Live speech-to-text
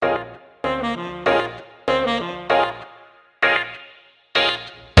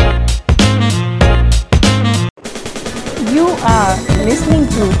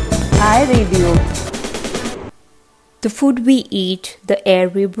to iRadio. The food we eat, the air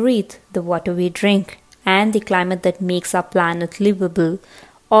we breathe, the water we drink, and the climate that makes our planet livable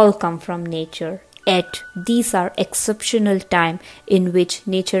all come from nature. Yet, these are exceptional time in which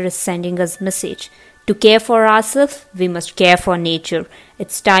nature is sending us message. To care for ourselves, we must care for nature.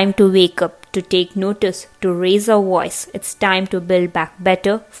 It's time to wake up, to take notice, to raise our voice. It's time to build back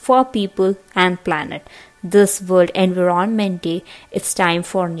better for people and planet. This World Environment Day, it's time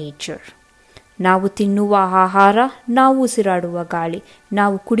for nature. ನಾವು ತಿನ್ನುವ ಆಹಾರ, ನಾವು ಉಸಿರಾಡುವ ಗಾಳಿ,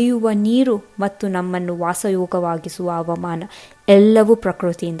 ನಾವು ಕುಡಿಯುವ ನೀರು ಮತ್ತು ನಮ್ಮನ್ನು ವಾಸಯೋಗವಾಗಿಸುವ ಹವಾಮಾನ ಎಲ್ಲವೂ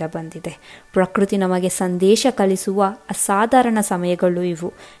ಪ್ರಕೃತಿಯಿಂದ ಬಂದಿದೆ. ಪ್ರಕೃತಿ ನಮಗೆ ಸಂದೇಶ ಕಲಿಸುವ ಅಸಾಧಾರಣ ಸಮಯಗಳು ಇವು.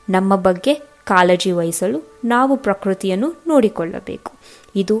 ನಮ್ಮ ಬಗ್ಗೆ ಕಾಳಜಿ ವಹಿಸಲು ನಾವು ಪ್ರಕೃತಿಯನ್ನು ನೋಡಿಕೊಳ್ಳಬೇಕು.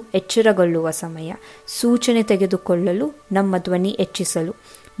 ಇದು ಎಚ್ಚರಗೊಳ್ಳುವ ಸಮಯ. ಸೂಚನೆ ತೆಗೆದುಕೊಳ್ಳಲು, ನಮ್ಮ ಧ್ವನಿ ಹೆಚ್ಚಿಸಲು,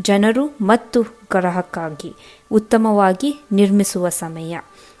 ಜನರು ಮತ್ತು ಗ್ರಹಕ್ಕಾಗಿ ಉತ್ತಮವಾಗಿ ನಿರ್ಮಿಸುವ ಸಮಯ.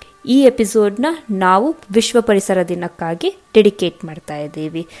 ಈ ಎಪಿಸೋಡ್ನ ನಾವು ವಿಶ್ವ ಪರಿಸರ ದಿನಕ್ಕಾಗಿ ಡೆಡಿಕೇಟ್ ಮಾಡ್ತಾ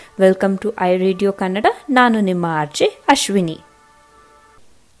ಇದ್ದೀವಿ. Welcome to iRadio Kannada. ನಾನು ನಿಮ್ಮ ಆರ್ಜೆ ಅಶ್ವಿನಿ.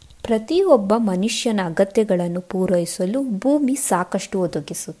 ಪ್ರತಿಯೊಬ್ಬ ಮನುಷ್ಯನ ಅಗತ್ಯಗಳನ್ನು ಪೂರೈಸಲು ಭೂಮಿ ಸಾಕಷ್ಟು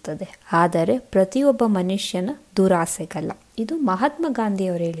ಒದಗಿಸುತ್ತದೆ. ಆದರೆ ಪ್ರತಿಯೊಬ್ಬ ಮನುಷ್ಯನ ದುರಾಸೆಗಲ್ಲ. ಇದು ಮಹಾತ್ಮ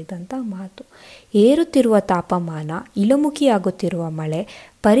ಗಾಂಧಿಯವರು ಹೇಳಿದಂಥ ಮಾತು. ಏರುತ್ತಿರುವ ತಾಪಮಾನ, ಇಳಿಮುಖಿಯಾಗುತ್ತಿರುವ ಮಳೆ,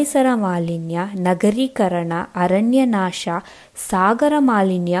 ಪರಿಸರ ಮಾಲಿನ್ಯ, ನಗರೀಕರಣ, ಅರಣ್ಯ ನಾಶ, ಸಾಗರ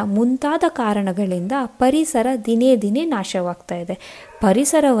ಮಾಲಿನ್ಯ ಮುಂತಾದ ಕಾರಣಗಳಿಂದ ಪರಿಸರ ದಿನೇ ದಿನೇ ನಾಶವಾಗ್ತಾ ಇದೆ.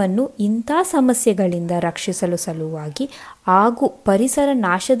 ಪರಿಸರವನ್ನು ಇಂಥ ಸಮಸ್ಯೆಗಳಿಂದ ರಕ್ಷಿಸಲು ಸಲುವಾಗಿ ಹಾಗೂ ಪರಿಸರ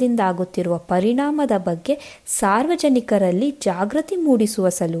ನಾಶದಿಂದ ಆಗುತ್ತಿರುವ ಪರಿಣಾಮದ ಬಗ್ಗೆ ಸಾರ್ವಜನಿಕರಲ್ಲಿ ಜಾಗೃತಿ ಮೂಡಿಸುವ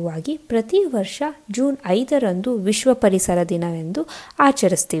ಸಲುವಾಗಿ ಪ್ರತಿ ವರ್ಷ ಜೂನ್ 5ರಂದು ವಿಶ್ವ ಪರಿಸರ ದಿನವೆಂದು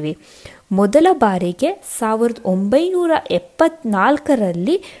ಆಚರಿಸ್ತೀವಿ. ಮೊದಲ ಬಾರಿಗೆ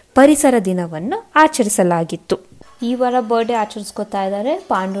 1974ರಲ್ಲಿ ಪರಿಸರ ದಿನವನ್ನು ಆಚರಿಸಲಾಗಿತ್ತು. ಈ ವಾರ ಬರ್ಡೇ ಆಚರಿಸ್ಕೊತಾ ಇದ್ದಾರೆ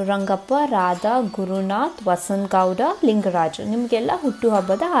ಪಾಂಡುರಂಗಪ್ಪ, ರಾಧಾ, ಗುರುನಾಥ್, ವಸಂತ್ ಗೌಡ, ಲಿಂಗರಾಜು. ನಿಮಗೆಲ್ಲ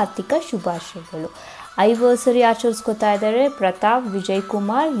ಹುಟ್ಟುಹಬ್ಬದ ಆರ್ಥಿಕ ಶುಭಾಶಯಗಳು. ಐವರ್ಸರಿ ಆಚರಿಸ್ಕೊತಾ ಇದ್ದಾರೆ ಪ್ರತಾಪ್, ವಿಜಯ್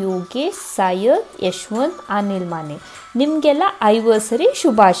ಕುಮಾರ್, ಯೋಗೇಶ್, ಸೈಯದ್, ಯಶವಂತ್, ಅನಿಲ್ ಮಾನೆ. ನಿಮಗೆಲ್ಲ ಐವರ್ಸರಿ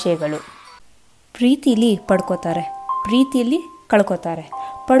ಶುಭಾಶಯಗಳು. ಪ್ರೀತಿಲಿ ಪಡ್ಕೋತಾರೆ, ಪ್ರೀತಿಲಿ ಕಳ್ಕೊತಾರೆ,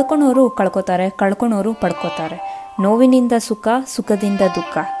 ಪಡ್ಕೊಳೋರು ಕಳ್ಕೊತಾರೆ, ಕಳ್ಕೊಳೋರು ಪಡ್ಕೋತಾರೆ. ನೋವಿನಿಂದ ಸುಖ, ಸುಖದಿಂದ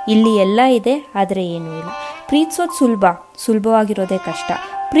ದುಃಖ. ಇಲ್ಲಿ ಎಲ್ಲ ಇದೆ, ಆದರೆ ಏನೂ ಇಲ್ಲ. ಪ್ರೀತಿಸೋದು ಸುಲಭವಾಗಿರೋದೇ ಕಷ್ಟ.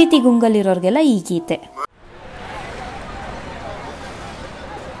 ಪ್ರೀತಿ ಗುಂಗಲ್ಲಿರೋರಿಗೆಲ್ಲ ಈ ಗೀತೆ.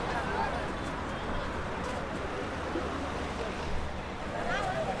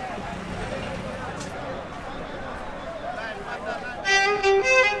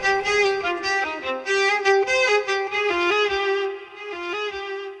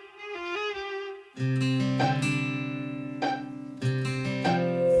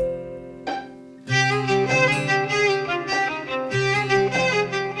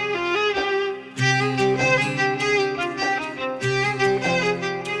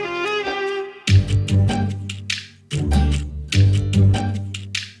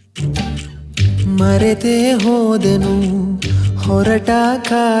 ಮರೆತೇ ಹೋದೆನು ಹೊರಟ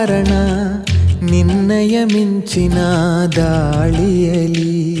ಕಾರಣ ನಿನ್ನಯ ಮಿಂಚಿನ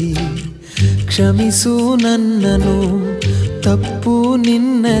ದಾಳಿಯಲಿ. ಕ್ಷಮಿಸು ನನ್ನನು, ತಪ್ಪು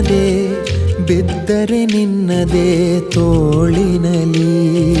ನಿನ್ನದೇ, ಬಿದ್ದರೆ ನಿನ್ನದೇ ತೋಳಿನಲಿ.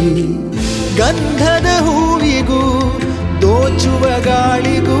 ಗಂಧದ ಹೂವಿಗೂ ದೋಚುವ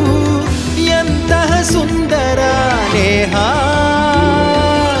ಗಾಳಿಗೂ ಎಂತಹ ಸುಂದರ ನೇಹ.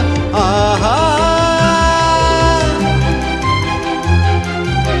 ಆಹಾ,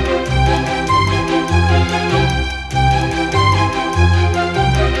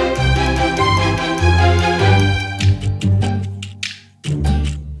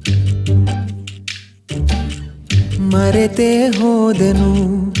 ಮರೆತೇ ಹೋದೆನು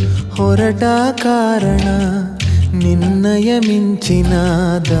ಹೊರಟ ಕಾರಣ ನಿನ್ನಯ ಮಿಂಚಿನ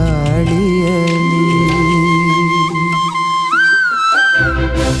ದಾಳಿಯಲಿ.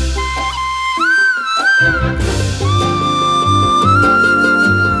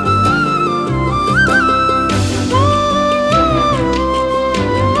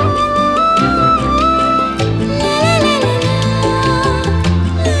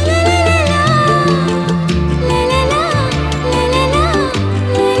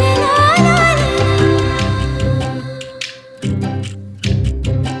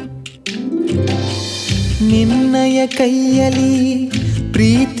 ನಿನ್ನಯ ಕೈಯಲ್ಲಿ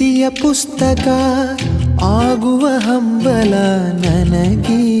ಪ್ರೀತಿಯ ಪುಸ್ತಕ ಆಗುವ ಹಂಬಲ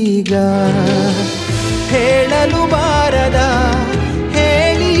ನನಗೀಗ. ಹೇಳಲು ಬಾರದ,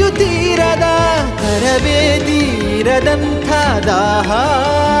 ಹೇಳಿಯು ತೀರದ, ಕರವೇ ತೀರದಂಥ ದಾಹ.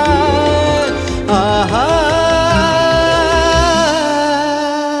 ಆಹಾ,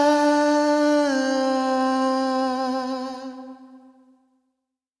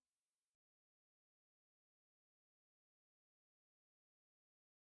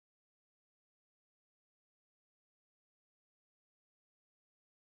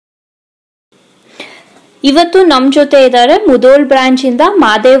 ಇವತ್ತು ನಮ್ ಜೊತೆ ಇದ್ದಾರೆ ಮುದೋಳ್ ಬ್ರಾಂಚ್ ಇಂದ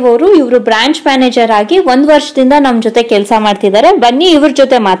ಮಾದೇವ್ ಅವರು. ಇವರು ಬ್ರಾಂಚ್ ಮ್ಯಾನೇಜರ್ ಆಗಿ 1 ವರ್ಷದಿಂದ ನಮ್ ಜೊತೆ ಕೆಲಸ ಮಾಡ್ತಿದ್ದಾರೆ. ಬನ್ನಿ ಇವ್ರ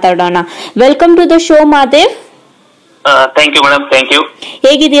ಜೊತೆ ಮಾತಾಡೋಣ. Welcome to the show Madev. Thank you madam, thank you.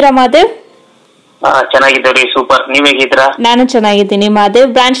 ಹೇಗಿದ್ದೀರಾ ಮಾದೇವ್? ಚೆನ್ನಾಗಿದ್ದೀರಿ, ಸೂಪರ್. ನೀವ್ ಹೇಗಿದ್ದೀರಾ? ನಾನು ಚೆನ್ನಾಗಿದ್ದೀನಿ. ಮಾದೇವ್,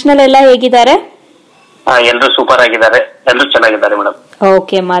 ಬ್ರಾಂಚ್ ನಲ್ಲೆಲ್ಲ ಹೇಗಿದ್ದಾರೆ? ಎಲ್ರು ಸೂಪರ್ ಆಗಿದ್ದಾರೆ, ಎಲ್ರು ಚೆನ್ನಾಗಿದ್ದಾರೆ ಮೇಡಮ್.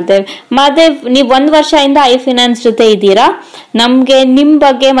 ಓಕೆ ಮಾದೇವ್, ನೀವ್ 1 ವರ್ಷದಿಂದ ಐ ಫಿನಾನ್ಸ್ ಜೊತೆ ಇದ್ದೀರಾ. ನಮ್ಗೆ ನಿಮ್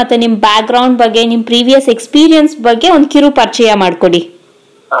ಬಗ್ಗೆ ಮತ್ತೆ ನಿಮ್ ಬ್ಯಾಕ್ ಗ್ರೌಂಡ್ ಬಗ್ಗೆ, ನಿಮ್ ಪ್ರೀವಿಯಸ್ ಎಕ್ಸ್ಪೀರಿಯನ್ಸ್ ಬಗ್ಗೆ ಒಂದ್ ಕಿರು ಪರಿಚಯ ಮಾಡ್ಕೊಡಿ.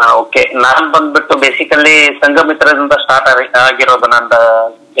 ಓಕೆ, ನಾನ್ ಬಂದ್ಬಿಟ್ಟು ಬೇಸಿಕಲಿ ಸಂಘಮಿತ್ರದಿಂದ ಸ್ಟಾರ್ಟ್ ಆಗಿರೋದು ನನ್ನ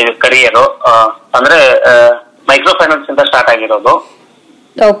ಕರಿಯರು. ಅಂದ್ರೆ ಮೈಕ್ರೋ ಫೈನಾನ್ಸ್ ಇಂದ ಸ್ಟಾರ್ಟ್ ಆಗಿರೋದು.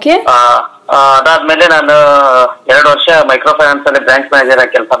 ಓಕೆ. ಅದಾದ್ಮೇಲೆ ನಾನು 2 ವರ್ಷ ಮೈಕ್ರೋ ಫೈನಾನ್ಸ್ ಅಲ್ಲಿ ಬ್ರಾಂಚ್ ಮ್ಯಾನೇಜರ್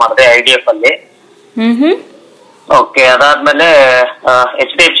ಆಗಿ ಕೆಲಸ ಮಾಡಿದೆ IDF ಅಲ್ಲಿ. ಓಕೆ, ಅದಾದ್ಮೇಲೆ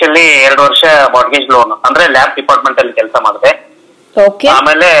HDFC ಅಲ್ಲಿ 2 ವರ್ಷ ಮಾರ್ಗೇಜ್ ಲೋನ್ ಅಂದ್ರೆ ಲ್ಯಾಬ್ ಡಿಪಾರ್ಟ್ಮೆಂಟ್ ಅಲ್ಲಿ ಕೆಲಸ ಮಾಡಿದೆ.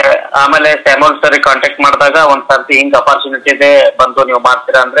 ಆಮೇಲೆ ಸ್ಯಾಮಲ್ ಸರ್ ಕಾಂಟ್ಯಾಕ್ಟ್ ಮಾಡಿದಾಗ ಒಂದ್ ಸರ್ತಿ ಹಿಂಗ್ ಅಪಾರ್ಚುನಿಟಿ ಇದೆ, ಬಂದು ನೀವು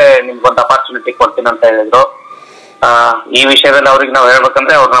ಮಾಡ್ತೀರಾ ಅಂದ್ರೆ ನಿಮ್ಗೊಂದು ಅಪಾರ್ಚುನಿಟಿ ಕೊಡ್ತೀನಿ ಅಂತ ಹೇಳಿದ್ರು. ಈ ವಿಷಯದಲ್ಲಿ ಅವ್ರಿಗೆ ನಾವು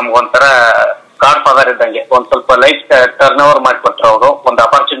ಹೇಳ್ಬೇಕಂದ್ರೆ ಅವ್ರು ನಮ್ಗೆ ಒಂಥರ ಗಾಡ್ ಫಾದರ್ ಇದ್ದಂಗೆ. ಒಂದ್ ಸ್ವಲ್ಪ ಲೈಫ್ ಟರ್ನ್ ಓವರ್ ಮಾಡಿಕೊಟ್ರು. ಅವರು ಒಂದು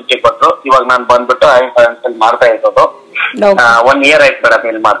ಅಪಾರ್ಚುನಿಟಿ ಕೊಟ್ರು. ಇವಾಗ ನಾನು ಬಂದ್ಬಿಟ್ಟು ಐ ಫೈನಾನ್ಸ್ ಅಲ್ಲಿ ಮಾಡ್ತಾ ಇರೋದು. 1 year ಆಯ್ತು ಮೇಡಮ್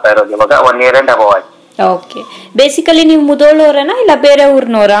ಇಲ್ಲಿ ಮಾಡ್ತಾ ಇರೋದು. ಇವಾಗ 1 year and above ಆಯ್ತು. ಓಕೆ, ಬೇಸಿಕಲಿ ನೀವು ಮುದೋಳವರೇನಾ ಇಲ್ಲ ಬೇರೆ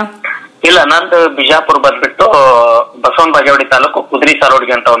ಊರ್ನವರಾ? ಇಲ್ಲ, ನಂದು ಬಿಜಾಪುರ ಬಂದ್ಬಿಟ್ಟು ಬಸವನ ಬಾಗೇವಾಡಿ ತಾಲೂಕು ಕುದ್ರಿ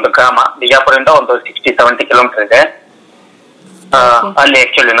ಸಾರೋಡ್ಗೆ ಅಂತ ಒಂದು ಗ್ರಾಮ. ಬಿಜಾಪುರದಿಂದ ಒಂದು 60-70 ಕಿಲೋಮೀಟರ್ ಇದೆ. ಅಲ್ಲಿ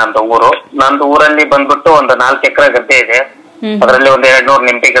ಆಕ್ಚುಲಿ ನಂದು ಊರಲ್ಲಿ ಬಂದ್ಬಿಟ್ಟು ಒಂದು 4 ಎಕರೆ ಗದ್ದೆ ಇದೆ. ಅದರಲ್ಲಿ ಒಂದು 200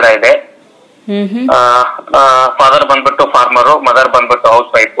 ನಿಂಬೆ ಗಿಡ ಇದೆ. ಫಾದರ್ ಬಂದ್ಬಿಟ್ಟು ಫಾರ್ಮರು, ಮದರ್ ಬಂದ್ಬಿಟ್ಟು ಹೌಸ್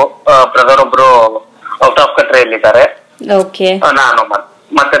ವೈಫ್. ಬ್ರದರ್ ಒಬ್ರು ಔಟ್ ಆಫ್ ಕಂಟ್ರಿಯಲ್ಲಿ ಇದ್ದಾರೆ.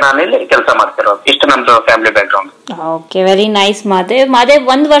 ಮತ್ತೆ ನಾನು ಇಲ್ಲಿ ಕೆಲಸ ಮಾಡ್ತಿರೋದು. ಇಷ್ಟು ನಮ್ದು family background. Okay, very nice Madev.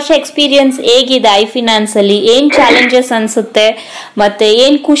 1 ವರ್ಷ ಎಕ್ಸ್ಪೀರಿಯನ್ಸ್ ಹೇಗಿದೆ ಐ ಫಿನಾನ್ಸ್ ಅಲ್ಲಿ? ಏನ್ ಚಾಲೆಂಜಸ್ ಅನ್ಸುತ್ತೆ ಮತ್ತೆ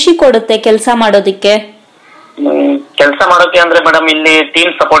ಏನ್ ಖುಷಿ ಕೊಡುತ್ತೆ ಕೆಲಸ ಮಾಡೋದಿಕ್ಕೆ? ಕೆಲಸ ಮಾಡೋಕೆ ಅಂದ್ರೆ ಮೇಡಮ್ ಇಲ್ಲಿ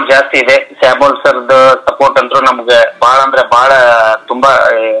ಟೀಮ್ ಸಪೋರ್ಟ್ ಜಾಸ್ತಿ ಇದೆ. ಸ್ಯಾಮಲ್ ಸರ್ದ ಸಪೋರ್ಟ್ ಅಂತೂ ನಮ್ಗೆ ಬಹಳ ಅಂದ್ರೆ ಬಹಳ ತುಂಬಾ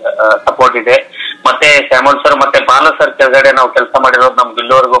ಸಪೋರ್ಟ್ ಇದೆ. ಮತ್ತೆ ಸ್ಯಾಮಲ್ ಸರ್ ಮತ್ತೆ ಬಾಲ ಸರ್ ಕೆಳಗಡೆ ನಾವು ಕೆಲಸ ಮಾಡಿರೋದು ನಮ್ಗೆ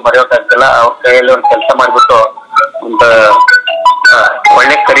ಇಲ್ಲಿವರೆಗೂ ಮರೆಯೋಕ್ಕಾಗಲ್ಲ. ಅವ್ರ ಕೈಯಲ್ಲಿ ಒಂದು ಕೆಲಸ ಮಾಡ್ಬಿಟ್ಟು ಒಂದು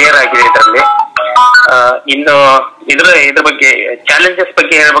ಒಳ್ಳೆ ಕರಿಯರ್ ಆಗಿದೆ ಇದರಲ್ಲಿ. ಇನ್ನು ಇದ್ರ ಬಗ್ಗೆ ಚಾಲೆಂಜಸ್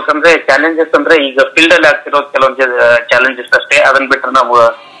ಬಗ್ಗೆ ಹೇಳ್ಬೇಕಂದ್ರೆ, ಚಾಲೆಂಜಸ್ ಅಂದ್ರೆ ಈಗ ಫೀಲ್ಡ್ ಅಲ್ಲಿ ಆಗ್ತಿರೋದು ಕೆಲವೊಂದು ಚಾಲೆಂಜಸ್ ಅಷ್ಟೇ. ಅದನ್ನ ಬಿಟ್ಟರೆ ನಾವು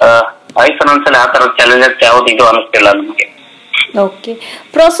ಐ ಫೈನಾನ್ಸ್ ಅಲ್ಲಿ ಆ ತರ ಚಾಲೆಂಜಸ್ ಯಾವ್ದು ಇದು ಅನಿಸ್ತಿಲ್ಲ ನಮ್ಗೆ. ಓಕೆ,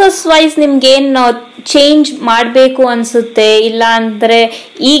 ಪ್ರೊಸೆಸ್ ವೈಸ್ ನಿಮ್ಗೆ ಏನ್ ಚೇಂಜ್ ಮಾಡ್ಬೇಕು ಅನ್ಸುತ್ತೆ? ಇಲ್ಲ ಅಂದ್ರೆ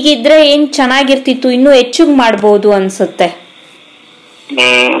ಈಗಿದ್ರೆ ಏನ್ ಚೆನ್ನಾಗಿರ್ತಿತ್ತು, ಇನ್ನೂ ಹೆಚ್ಚಿಗೆ ಮಾಡ್ಬೋದು ಅನ್ಸುತ್ತೆ?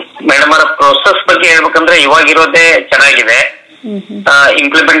 ಮೇಡಮ್ ಅವರ ಪ್ರೊಸೆಸ್ ಬಗ್ಗೆ ಹೇಳ್ಬೇಕಂದ್ರೆ ಇವಾಗಿರೋದೇ ಚೆನ್ನಾಗಿದೆ.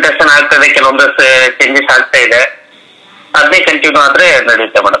 ಇಂಪ್ಲಿಮೆಂಟೇಷನ್ ಆಗ್ತದೆ, ಕೆಲವೊಂದು ಚೇಂಜಸ್ ಆಗ್ತಾ ಇದೆ. ಅದನ್ನೇ ಕಂಟಿನ್ಯೂ ಆದ್ರೆ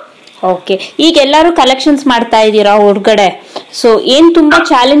ನಡೆಯುತ್ತೆ ಮೇಡಮ್. ಓಕೆ, ಈಗ ಎಲ್ಲರೂ ಕಲೆಕ್ಷನ್ಸ್ ಮಾಡ್ತಾ ಇದ್ದೀರಾ ಹೊರಗಡೆ. ಸೊ ಏನ್ ತುಂಬಾ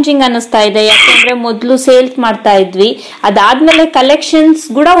ಚಾಲೆಂಜಿಂಗ್ ಅನ್ನಿಸ್ತಾ ಇದೆ? ಯಾಕಂದ್ರೆ ಮೊದಲು ಸೇಲ್ಸ್ ಮಾಡ್ತಾ ಇದ್ವಿ, ಅದಾದ್ಮೇಲೆ ಕಲೆಕ್ಷನ್ಸ್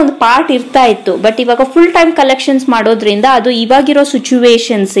ಕೂಡ ಒಂದು ಪಾರ್ಟ್ ಇರ್ತಾ ಇತ್ತು. ಬಟ್ ಇವಾಗ ಫುಲ್ ಟೈಮ್ ಕಲೆಕ್ಷನ್ಸ್ ಮಾಡೋದ್ರಿಂದ ಅದು ಇವಾಗಿರೋ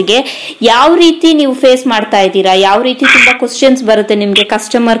ಸಿಚುವೇಶನ್ಸ್ಗೆ ಯಾವ ರೀತಿ ನೀವು ಫೇಸ್ ಮಾಡ್ತಾ ಇದ್ದೀರಾ? ಯಾವ ರೀತಿ ತುಂಬಾ ಕ್ವಶನ್ಸ್ ಬರುತ್ತೆ ನಿಮ್ಗೆ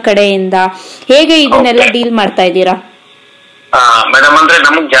ಕಸ್ಟಮರ್ ಕಡೆಯಿಂದ? ಹೇಗೆ ಇದನ್ನೆಲ್ಲ ಡೀಲ್ ಮಾಡ್ತಾ ಇದ್ದೀರಾ? ಮೇಡಮ್ ಅಂದ್ರೆ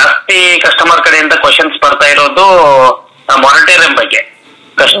ನಮಗ್ ಜಾಸ್ತಿ ಕಸ್ಟಮರ್ ಕಡೆಯಿಂದ ಕ್ವಶನ್ಸ್ ಬರ್ತಾ ಇರೋದು ಮಾನಿಟರಿಯಂ ಬಗ್ಗೆ.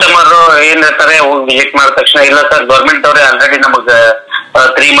 ಕಸ್ಟಮರ್ ಏನ್ ಹೇಳ್ತಾರೆ, ಹೋಗಿ ವಿಸಿಟ್ ಮಾಡಿದ ತಕ್ಷಣ ಇಲ್ಲ ಸರ್ ಗೌರ್ಮೆಂಟ್ ಅವರೇ ಆಲ್ರೆಡಿ ನಮಗ್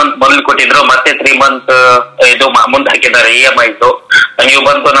 3 month ಮೊದಲು ಕೊಟ್ಟಿದ್ರು, ಮತ್ತೆ 3 month ಇದು ಮುಂದೆ ಹಾಕಿದ್ದಾರೆ EMI. ನೀವು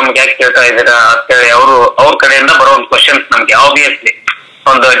ಬಂದು ನಮ್ಗೆ ಯಾಕೆ ಕೇಳ್ತಾ ಇದ್ದೀರಾ ಅಂತೇಳಿ ಅವ್ರ ಕಡೆಯಿಂದ ಬರೋ ಒಂದು ಕ್ವಶನ್ಸ್ ನಮ್ಗೆ ಆಬ್ವಿಯಸ್ಲಿ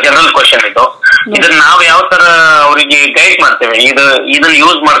ಒಂದು ಜನರಲ್ ಕ್ವಶನ್ ಇದು. ಇದನ್ನ ನಾವು ಯಾವ ತರ ಅವರಿಗೆ ಗೈಡ್ ಮಾಡ್ತೇವೆ, ಇದನ್ನ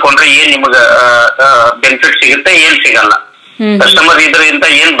ಯೂಸ್ ಮಾಡ್ಕೊಂಡ್ರೆ ಏನ್ ನಿಮಗ ಬೆನಿಫಿಟ್ ಸಿಗುತ್ತೆ, ಏನ್ ಸಿಗಲ್ಲ, ಕಸ್ಟಮರ್ ಇದರಿಂದ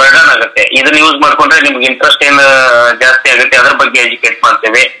ಏನ್ ಬರ್ಡನ್ ಆಗುತ್ತೆ, ಇದನ್ನ ಯೂಸ್ ಮಾಡ್ಕೊಂಡ್ರೆ ನಿಮ್ಗೆ ಇಂಟ್ರೆಸ್ಟ್ ಏನ್ ಜಾಸ್ತಿ ಆಗುತ್ತೆ, ಅದ್ರ ಬಗ್ಗೆ ಎಜುಕೇಟ್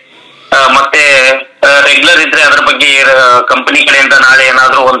ಮಾಡ್ತೇವೆ. ಮತ್ತೆ ರೆಗ್ಯುಲರ್ ಇದ್ರೆ ಅದ್ರ ಬಗ್ಗೆ ಕಂಪನಿ ಕಡೆಯಿಂದ ನಾಳೆ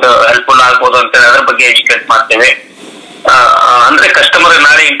ಏನಾದ್ರೂ ಒಂದು ಹೆಲ್ಪ್ಫುಲ್ ಆಗ್ಬೋದು ಅಂತ ಅದ್ರ ಬಗ್ಗೆ ಎಜುಕೇಟ್ ಮಾಡ್ತೇವೆ. ಅಂದ್ರೆ ಕಸ್ಟಮರ್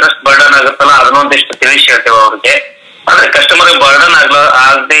ನಾಳೆ ಇಂಟ್ರೆಸ್ಟ್ ಬರ್ಡನ್ ಆಗುತ್ತಲ್ಲ ಅದನ್ನೊಂದಿಷ್ಟು ತಿಳಿಸಿ ಹೇಳ್ತೇವೆ ಅವ್ರಿಗೆ. ಅಂದ್ರೆ ಕಸ್ಟಮರ್ ಬರ್ಡನ್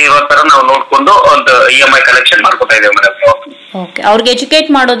ಆಗದೆ ಇರೋ ತರ ನಾವು ನೋಡ್ಕೊಂಡು ಒಂದು EMI ಕಲೆಕ್ಷನ್ ಮಾಡ್ಕೊತಾ ಇದ್ದೇವೆ ಮೇಡಮ್. ಓಕೆ, ಅವ್ರಿಗೆ ಎಜುಕೇಟ್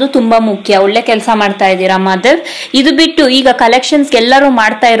ಮಾಡೋದು ತುಂಬಾ ಮುಖ್ಯ. ಒಳ್ಳೆ ಕೆಲಸ ಮಾಡ್ತಾ ಇದ್ದೀರಾ ಮಾಧವ್. ಇದು ಬಿಟ್ಟು ಈಗ ಕಲೆಕ್ಷನ್ಸ್ ಎಲ್ಲರೂ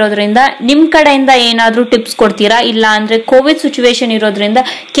ಮಾಡ್ತಾ ಇರೋದ್ರಿಂದ ನಿಮ್ ಕಡೆಯಿಂದ ಏನಾದ್ರೂ ಟಿಪ್ಸ್ ಕೊಡ್ತೀರಾ? ಇಲ್ಲ ಅಂದ್ರೆ ಕೋವಿಡ್ ಸಿಚುವೇಶನ್ ಇರೋದ್ರಿಂದ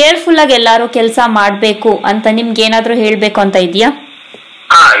ಕೇರ್ಫುಲ್ ಆಗಿ ಎಲ್ಲಾರು ಕೆಲಸ ಮಾಡ್ಬೇಕು ಅಂತ ನಿಮ್ಗೆ ಏನಾದ್ರೂ ಹೇಳ್ಬೇಕು ಅಂತ ಇದೆಯಾ?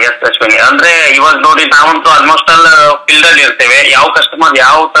 ಎಸ್ ಅಶ್ವಿನಿ, ಅಂದ್ರೆ ಇವಾಗ ನೋಡಿ ನಾವಂತೂ ಆಲ್ಮೋಸ್ಟ್ ಆಲ್ ಫೀಲ್ಡ್ ಅಲ್ಲಿ ಇರ್ತೇವೆ. ಯಾವ ಕಸ್ಟಮರ್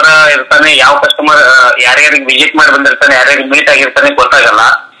ಯಾವ ತರ ಇರ್ತಾನೆ, ಯಾವ ಕಸ್ಟಮರ್ ಯಾರ್ಯಾರಿಗೆ ವಿಸಿಟ್ ಮಾಡಿ ಬಂದಿರ್ತಾನೆ, ಯಾರ್ಯಾರಿಗೆ ಮೀಟ್ ಆಗಿರ್ತಾನೆ ಗೊತ್ತಾಗಲ್ಲ.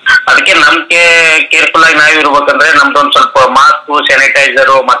 ಅದಕ್ಕೆ ನಮ್ಗೆ ಕೇರ್ಫುಲ್ ಆಗಿ ನಾವ್ ಇರ್ಬೇಕಂದ್ರೆ ನಮ್ದೊಂದ್ ಸ್ವಲ್ಪ ಮಾಸ್ಕ್,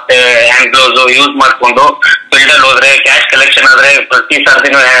 ಸ್ಯಾನಿಟೈಸರ್ ಮತ್ತೆ ಹ್ಯಾಂಡ್ ಗ್ಲೌಸ್ ಯೂಸ್ ಮಾಡ್ಕೊಂಡು ಫೀಲ್ಡ್ ಅಲ್ಲಿ ಹೋದ್ರೆ, ಕ್ಯಾಶ್ ಕಲೆಕ್ಷನ್ ಆದ್ರೆ ಪ್ರತಿ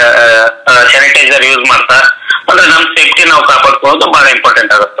ಸರ್ತಿನೂ ಸ್ಯಾನಿಟೈಸರ್ ಯೂಸ್ ಮಾಡ್ತಾ ಅಂದ್ರೆ ನಮ್ ಸೇಫ್ಟಿ ನಾವು ಕಾಪಾಡ್ಕೊಳ್ಳೋದು ಬಹಳ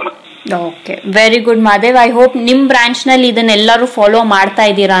ಇಂಪಾರ್ಟೆಂಟ್ ಆಗುತ್ತೆ. Okay, very good Madev. I hope ನಿಮ್ ಬ್ರಾಂಚ್ ನಲ್ಲಿ ಇದನ್ನೆಲ್ಲರೂ ಫಾಲೋ ಮಾಡ್ತಾ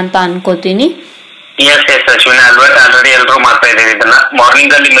ಇದ್ದೀರಾ ಅಂತ ಅನ್ಕೋತೀನಿ. ಎಸ್ ಎಸ್ ಅಶ್ವಿನಿ, ಆಲ್ರೆಡಿ ಎಲ್ಲರೂ ಮಾಡ್ತಾ ಇದ್ದೀವಿ ಇದನ್ನ.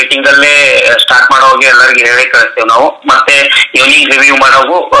 ಮಾರ್ನಿಂಗ್ ಅಲ್ಲಿ ಮೀಟಿಂಗ್ ಅಲ್ಲೇ ಸ್ಟಾರ್ಟ್ ಮಾಡೋಗಿ ಎಲ್ಲರಿಗೆ ಹೇಳಿ ಕಳಿಸ್ತೇವೆ ನಾವು. ಮತ್ತೆ ಈವ್ನಿಂಗ್ ರಿವ್ಯೂ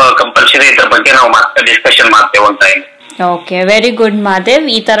ಮಾಡೋಗು ಕಂಪಲ್ಸರಿ ಇದ್ರ ಬಗ್ಗೆ ನಾವು ಡಿಸ್ಕಷನ್ ಮಾಡ್ತೇವೆ ಅಂತ. Okay, very good Madev.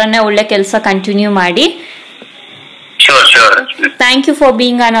 ಈ ತರನೇ ಒಳ್ಳೆ ಕೆಲಸ ಕಂಟಿನ್ಯೂ ಮಾಡಿ. Sure sure. Thank you for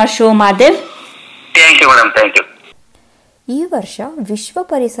being on hour show Madev. Thank you madam, thank you. ಈ ವರ್ಷ ವಿಶ್ವ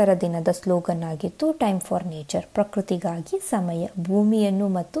ಪರಿಸರ ದಿನದ ಸ್ಲೋಗನ್ ಆಗಿತ್ತು ಟೈಮ್ ಫಾರ್ ನೇಚರ್, ಪ್ರಕೃತಿಗಾಗಿ ಸಮಯ. ಭೂಮಿಯನ್ನು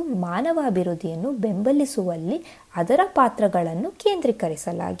ಮತ್ತು ಮಾನವ ಅಭಿವೃದ್ಧಿಯನ್ನು ಬೆಂಬಲಿಸುವಲ್ಲಿ ಅದರ ಪಾತ್ರಗಳನ್ನು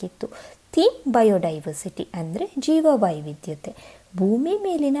ಕೇಂದ್ರೀಕರಿಸಲಾಗಿತ್ತು. ಥೀಮ್ ಬಯೋಡೈವರ್ಸಿಟಿ ಅಂದರೆ ಜೀವವೈವಿಧ್ಯತೆ. ಭೂಮಿ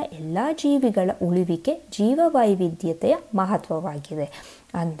ಮೇಲಿನ ಎಲ್ಲ ಜೀವಿಗಳ ಉಳಿವಿಗೆ ಜೀವವೈವಿಧ್ಯತೆಯ ಮಹತ್ವವಾಗಿದೆ.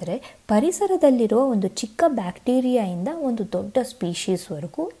 ಅಂದರೆ ಪರಿಸರದಲ್ಲಿರುವ ಒಂದು ಚಿಕ್ಕ ಬ್ಯಾಕ್ಟೀರಿಯಾಯಿಂದ ಒಂದು ದೊಡ್ಡ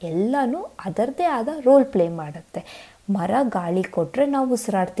ಸ್ಪೀಶೀಸ್ವರೆಗೂ ಎಲ್ಲನೂ ಅದರದೇ ಆದ ರೋಲ್ ಪ್ಲೇ ಮಾಡುತ್ತೆ. ಮರ ಗಾಳಿ ಕೊಟ್ಟರೆ ನಾವು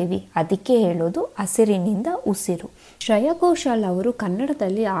ಉಸಿರಾಡ್ತೀವಿ, ಅದಕ್ಕೆ ಹೇಳೋದು ಹಸಿರಿನಿಂದ ಉಸಿರು. ಶ್ರೇಯಾ ಘೋಷಾಲ್ ಅವರು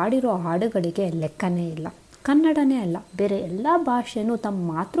ಕನ್ನಡದಲ್ಲಿ ಆಡಿರೋ ಹಾಡುಗಳಿಗೆ ಲೆಕ್ಕನೇ ಇಲ್ಲ. ಕನ್ನಡನೇ ಅಲ್ಲ, ಬೇರೆ ಎಲ್ಲ ಭಾಷೆನೂ ತಮ್ಮ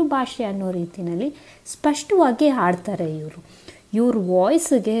ಮಾತೃಭಾಷೆ ಅನ್ನೋ ರೀತಿಯಲ್ಲಿ ಸ್ಪಷ್ಟವಾಗಿ ಹಾಡ್ತಾರೆ ಇವ್ರ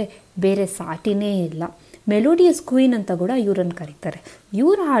ವಾಯ್ಸ್ಗೆ ಬೇರೆ ಸಾಟಿನೇ ಇಲ್ಲ. ಮೆಲೋಡಿಯಸ್ ಕ್ವೀನ್ ಅಂತ ಕೂಡ ಇವ್ರನ್ನ ಕರೀತಾರೆ.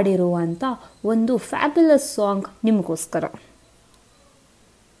 ಇವ್ರು ಹಾಡಿರುವಂಥ ಒಂದು ಫ್ಯಾಬ್ಯುಲಸ್ ಸಾಂಗ್ ನಿಮಗೋಸ್ಕರ.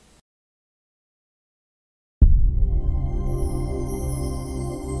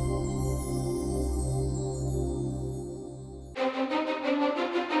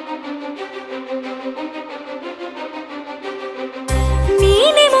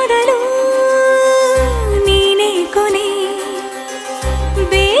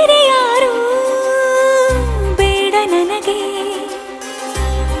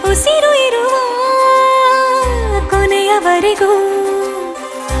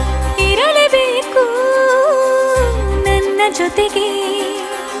 ಇರಲೇಬೇಕು ನನ್ನ ಜೊತೆಗೆ,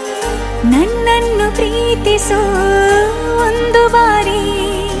 ನನ್ನನ್ನು ಪ್ರೀತಿಸೋ ಒಂದು ಬಾರಿ,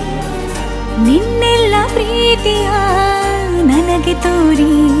 ನಿನ್ನೆಲ್ಲ ಪ್ರೀತಿಯ ನನಗೆ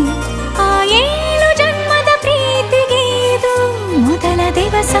ತೋರಿ. ಆ 7 ಜನ್ಮದ ಪ್ರೀತಿಗೆ ಇದು ಮೊದಲ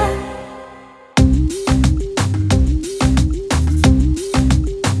ದಿವಸ.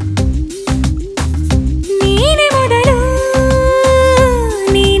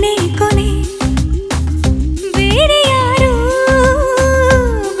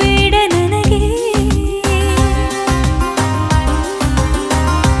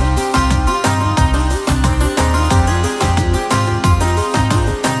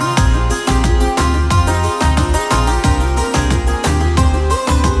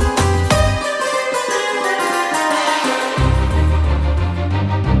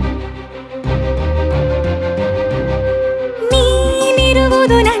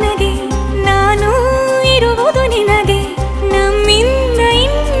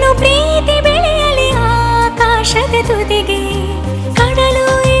 ಕಡಲು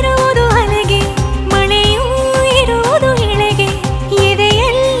ಇರುವುದು ಅಲೆಗೆ, ಮಳೆಯೂ ಇರುವುದು ಎಳೆಗೆ,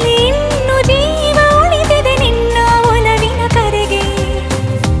 ಎದೆಯಲ್ಲಿ ಇನ್ನು ಜೀವ ಉಳಿದಿದೆ ನಿನ್ನ ಒಲವಿನ ಕರೆಗೆ.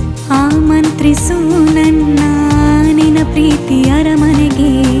 ಆಮಂತ್ರಿಸು ನನ್ನ ನಿನ್ನ ಪ್ರೀತಿ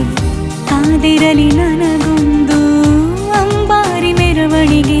ಅರಮನೆಗೆ, ಕಾದಿರಲಿ ನನಗೊಂದು ಅಂಬಾರಿ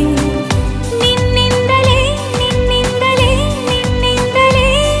ಮೆರವಣಿಗೆ.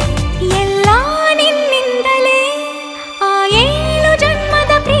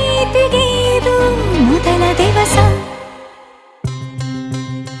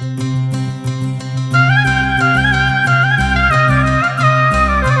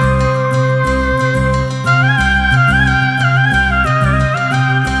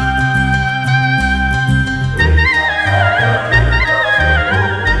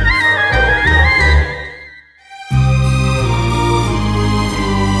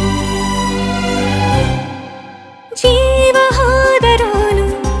 ಜೀವ ಹೋದರೋನು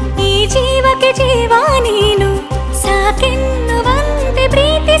ಈ ಜೀವಕ್ಕೆ ಜೀವ ನೀನು, ಸಾಕೆನ್ನುವಂತೆ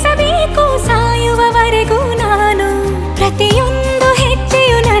ಪ್ರೀತಿಸಬೇಕು ಸಾಯುವವರೆಗೂ ನಾನು. ಪ್ರತಿಯೊಂದು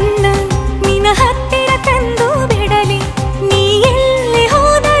ಹೆಜ್ಜೆಯು ನನ್ನ ನಿನ್ನ ಹತ್ತಿರ ತಂದು ಬಿಡಲಿ, ನೀ ಎಲ್ಲಿ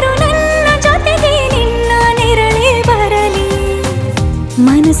ಹೋದರೂ ನನ್ನ ಜೊತೆಗೆ ನಿನ್ನ ನೆರಳೇ ಬರಲಿ.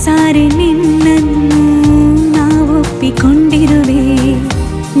 ಮನಸಾರೆ ನಿನ್ನನ್ನು ನಾವೊಪ್ಪಿಕೊಂಡಿರುವೆ,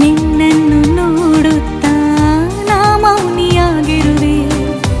 ನಿನ್ನನ್ನು ನೋಡುತ್ತಾ ನಾ ಮೌನಿಯಾಗಿರುವೆ.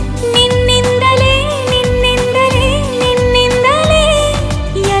 ನಿನ್ನಿಂದಲೇ ನಿನ್ನಿಂದಲೇ ನಿನ್ನಿಂದಲೇ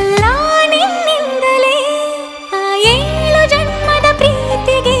ಎಲ್ಲ ನಿನ್ನಿಂದಲೇ, ಆ 7 ಜನ್ಮದ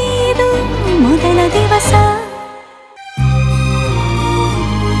ಪ್ರೀತಿಗೆ ಇದು ಮೊದಲ ದಿವಸ.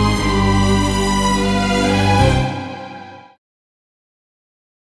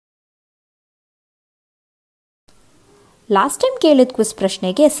 ಲಾಸ್ಟ್ ಟೈಮ್ ಕೇಳಿದ ಕ್ವಿಸ್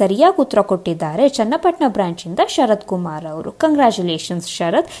ಪ್ರಶ್ನೆಗೆ ಸರಿಯಾಗಿ ಉತ್ತರ ಕೊಟ್ಟಿದ್ದಾರೆ ಚನ್ನಪಟ್ಟಣ ಬ್ರಾಂಚಿಂದ ಶರತ್ ಕುಮಾರ್ ಅವರು. ಕಂಗ್ರ್ಯಾಚುಲೇಷನ್ಸ್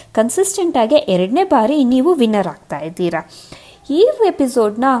ಶರತ್, ಕನ್ಸಿಸ್ಟೆಂಟ್ ಆಗಿ 2ನೇ ಬಾರಿ ನೀವು ವಿನ್ನರ್ ಆಗ್ತಾ ಇದ್ದೀರಾ. ಈ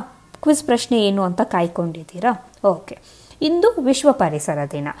ಎಪಿಸೋಡ್ನ ಕ್ವಿಸ್ ಪ್ರಶ್ನೆ ಏನು ಅಂತ ಕಾಯ್ಕೊಂಡಿದ್ದೀರಾ? ಓಕೆ, ಇಂದು ವಿಶ್ವ ಪರಿಸರ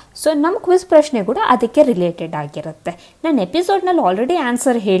ದಿನ. ಸೊ ನಮ್ಮ ಕ್ವಿಸ್ ಪ್ರಶ್ನೆ ಕೂಡ ಅದಕ್ಕೆ ರಿಲೇಟೆಡ್ ಆಗಿರುತ್ತೆ. ನಾನು ಎಪಿಸೋಡ್ನಲ್ಲಿ ಆಲ್ರೆಡಿ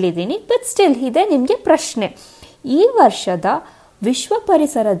ಆನ್ಸರ್ ಹೇಳಿದ್ದೀನಿ, ಬಟ್ ಸ್ಟಿಲ್ ಇದೆ ನಿಮಗೆ ಪ್ರಶ್ನೆ. ಈ ವರ್ಷದ ವಿಶ್ವ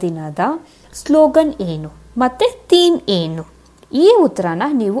ಪರಿಸರ ದಿನದ ಸ್ಲೋಗನ್ ಏನು ಮತ್ತು ಥೀಮ್ ಏನು? ಈ ಉತ್ತರನ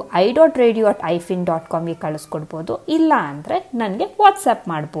ನೀವು i.radio@ifin.comಗೆ ಕಳಿಸ್ಕೊಡ್ಬೋದು, ಇಲ್ಲ ಅಂದರೆ ನನಗೆ ವಾಟ್ಸಪ್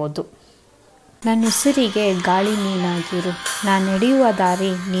ಮಾಡ್ಬೋದು. ನನ್ನ ಉಸಿರಿಗೆ ಗಾಳಿ ನೀನಾಗಿರು, ನಾನು ನಡೆಯುವ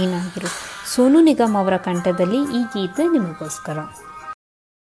ದಾರಿ ನೀನಾಗಿರು. ಸೋನು ನಿಗಮ್ ಅವರ ಕಂಠದಲ್ಲಿ ಈ ಗೀತೆ ನಿಮಗೋಸ್ಕರ.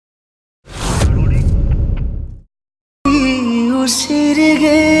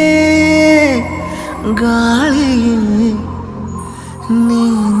 ಉಸಿರಿಗೆ ಗಾಳಿ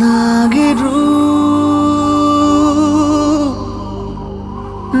ನೀನಾಗಿರು,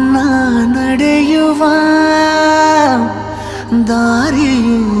 ನಾ ನಡೆಯುವ ದಾರಿ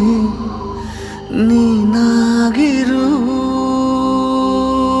ನೀನಾಗಿರು.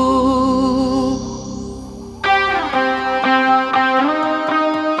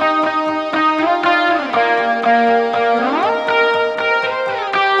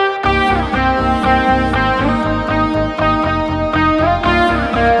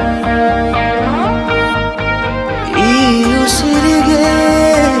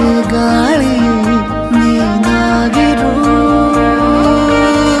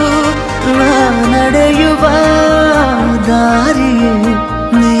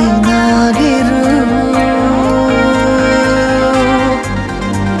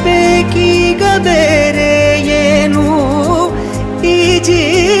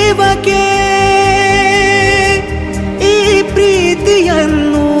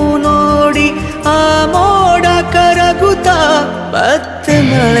 ಮತ್ತೆ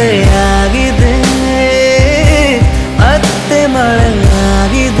ಮಳೆಯಾಗಿದೆ, ಮತ್ತೆ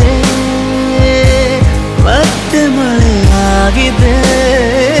ಮಳೆಯಾಗಿದೆ, ಮತ್ತೆ ಮಳೆಯಾಗಿದೆ,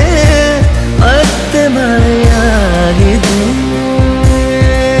 ಮತ್ತೆ ಮಳೆಯಾಗಿದೆ.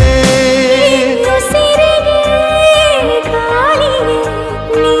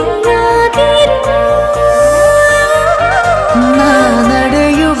 ನಾ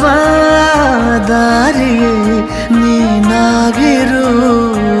ನಡೆಯುವ ದಾರಿಯೇ ನೀನಾಗಿರು.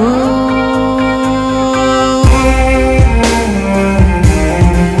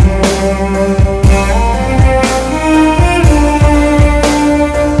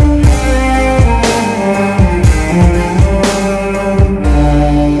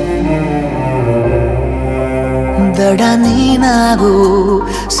 ದಡ ನೀನಾಗು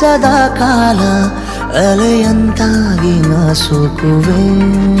ಸದಾ ಕಾಲ, ಅಲೆಯಂತಾಗಿ ನಾ ಸೋಕುವೆ.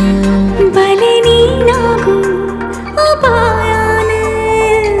 ಬಲೆ ನೀನಾಗು ಅಪಾಯದಂತೆ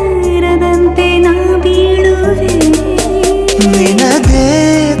ನಾ ಬೀಳುವೆ. ನಿನದೇ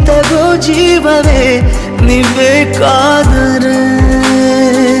ತಗೋ ಜೀವವೇ ನೀ ಬೇಕಾದರೆ,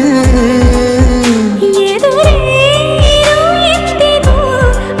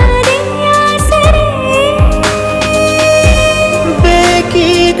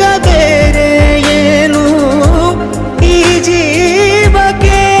 ಬೇಕೀಗ ಬೇರೆ ಏನು ಈ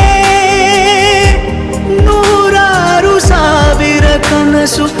ಜೀವಕ್ಕೆ. 100,000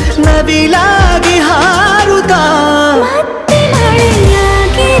 ಕನಸು ನವಿಲಾಗಿ ಹಾರುತ್ತಾ ಮತ್ತೆ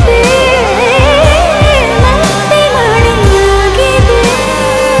ಮಳೆಯಾಗಿದೆ, ಮತ್ತೆ ಮಳೆಯಾಗಿದೆ,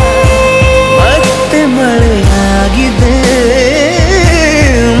 ಮತ್ತೆ ಮಳೆಯಾಗಿದೆ,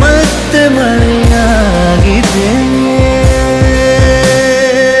 ಮತ್ತೆ ಮಳೆಯಾಗಿದೆ.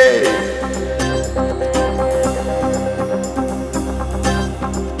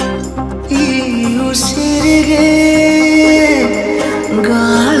 ಈ ಉಸಿರಿಗೆ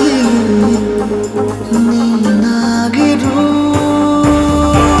ಗಾಳಿ ನೀನಾಗಿರು.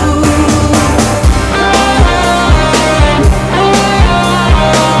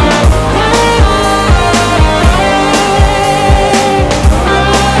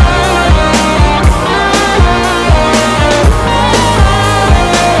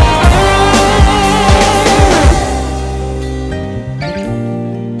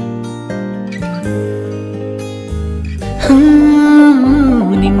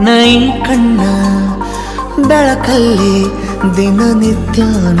 ನಿನ್ನ ಈ ಕಣ್ಣ ಬೆಳಕಲ್ಲಿ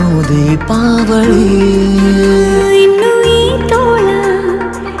ದಿನನಿತ್ಯನೂ ದೀಪಾವಳಿ. ಇನ್ನು ಈ ತೋಳ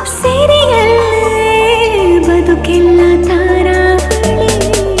ಸೆರೆಯಲ್ಲೇ ಬದುಕೆಲ್ಲ ತಾರಾವಳಿ.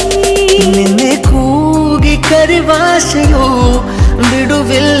 ನಿನ್ನೆ ಕೂಗಿ ಕರಿವಾಸೆಯು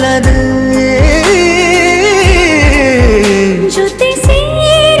ಬಿಡುವಿಲ್ಲದೆ ಜೊತೆ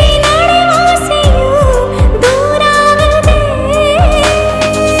ಸೇರಿ ನಡೆವಾಸೆಯು ದೂರಾಗದೆ.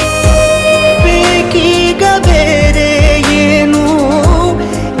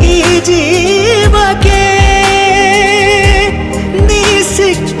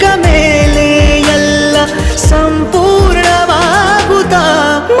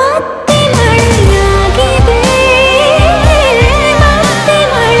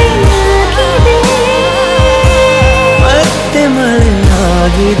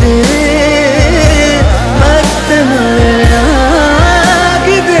 ಮತ್ತೆ ಮಳೆಯಾಗಿದೆ.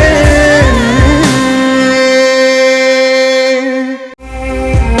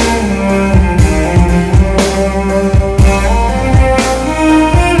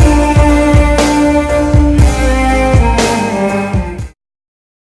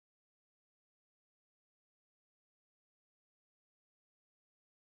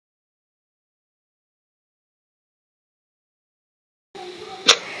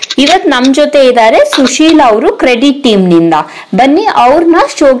 ಇವತ್ ನಮ್ ಜೊತೆ ಇದ್ದಾರೆ ಸುಶೀಲ್ ಅವರು ಕ್ರೆಡಿಟ್ ಟೀಮ್ ನಿಂದ. ಬನ್ನಿ ಅವ್ರನ್ನ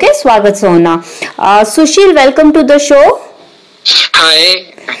ಶೋಗೆ ಸ್ವಾಗತಿಸೋಣ. Sushil, welcome to the show. Hi,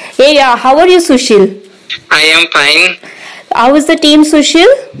 Hey, how are you, Sushil? I am fine. How is the team,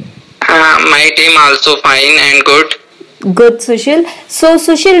 Sushil? My team also fine and good. Good, Sushil. So,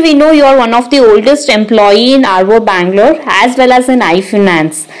 Sushil, we know you're one of the oldest employee in RO Bangalore as well as in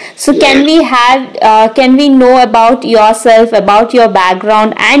iFinance. So, can we know about yourself, about your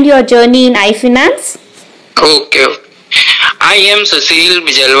background and your journey in iFinance? Okay. I am Sushil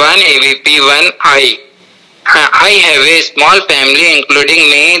Bijalwan, AVP 1I. I have a small family including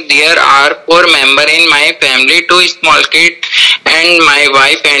me. There are 4 members in my family, 2 small kids and my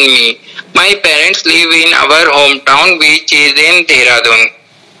wife and me. My parents live in our hometown which is in Dehradun.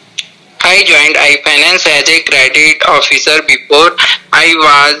 I joined iFinance as a credit officer before I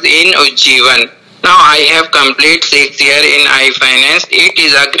was in Ujjivan. Now I have completed 6 years in iFinance. It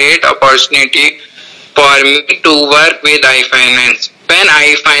is a great opportunity for me to work with iFinance. When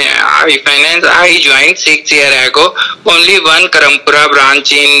iFinance I joined 6 years ago, only one Karampura branch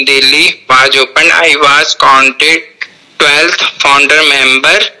in Delhi was opened. I was counted 12th founder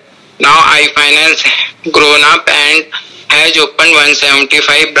member. Now iFinance grown up and has opened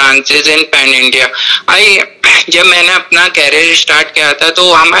 175 branches in pan India. जब मैंने अपना career start किया था तो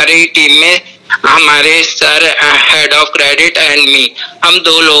हमारी team में हमारे sir head of credit and me, हम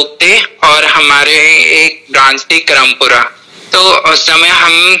 2 लोग थे और हमारे एक ब्रांच थी करमपुरा. तो उस समय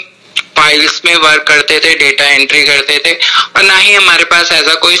हम फाइल्स में वर्क करते थे, डेटा एंट्री करते थे और ना ही हमारे पास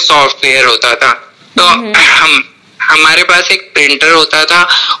ऐसा कोई सॉफ्टवेयर होता था. तो हमारे पास एक प्रिंटर होता था,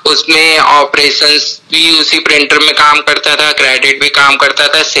 उसमें ऑपरेशंस भी उसी प्रिंटर में काम करता था, क्रेडिट भी काम करता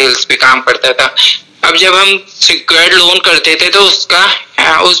था, सेल्स भी काम करता था. अब जब हम सिक्योर्ड लोन करते थे तो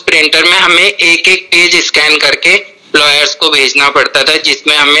उस प्रिंटर में हमें एक एक पेज स्कैन करके लॉयर्स को भेजना पड़ता था,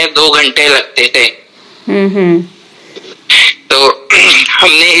 जिसमें हमें 2 घंटे लगते थे. तो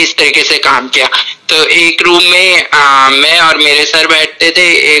हमने इस तरीके से काम किया. तो एक रूम में मैं और मेरे सर बैठते थे,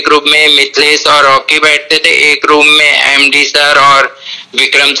 एक रूम में मिथिलेश और रॉकी बैठते थे, एक रूम में एमडी सर और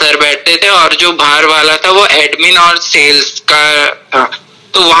विक्रम सर बैठते थे और जो बाहर वाला था वो एडमिन और सेल्स का था.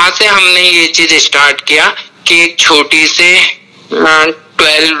 तो वहां से हमने ये चीज स्टार्ट किया कि एक छोटी से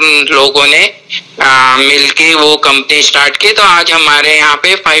 12 लोगों ने मिलके वो कंपनी स्टार्ट की. तो आज हमारे यहाँ पे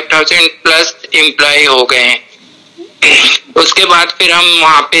 5000 प्लस एम्प्लॉय हो गए हैं. उसके बाद फिर हम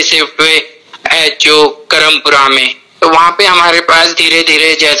वहाँ पे शिफ्ट हुए एचओ करमपुरा में. तो वहाँ पे हमारे पास धीरे धीरे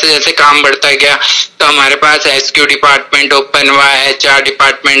जैसे जैसे काम बढ़ता गया तो हमारे पास एसक्यू डिपार्टमेंट ओपन हुआ, एचआर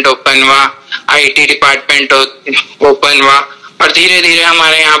डिपार्टमेंट ओपन हुआ, आईटी डिपार्टमेंट ओपन हुआ और धीरे धीरे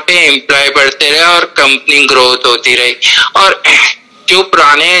हमारे यहाँ पे एम्प्लॉय बढ़ते रहे और कंपनी ग्रोथ होती रही. और जो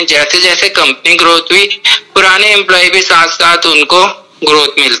पुराने जैसे जैसे कंपनी ग्रोथ हुई, पुराने एम्प्लॉय भी साथ साथ उनको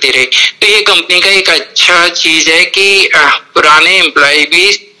ग्रोथ मिलती रही. तो ये कंपनी का एक अच्छा चीज है कि पुराने एम्प्लॉय भी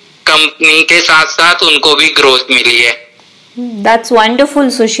कंपनी के साथ साथ उनको भी ग्रोथ मिली है. That's wonderful,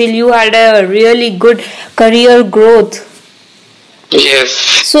 Sushil. You had a really good career growth. Yes.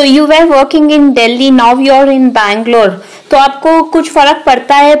 So you were working in Delhi, now you're in Bangalore. तो आपको कुछ फर्क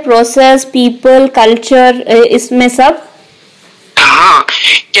पड़ता है प्रोसेस, पीपल, कल्चर, इसमें सब? हाँ,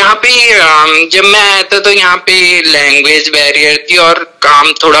 यहाँ पे जब मैं आया था तो यहाँ पे लैंग्वेज बैरियर थी और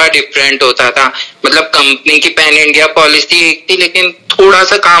काम थोड़ा डिफरेंट होता था. मतलब कंपनी की पैन इंडिया पॉलिसी एक थी लेकिन थोड़ा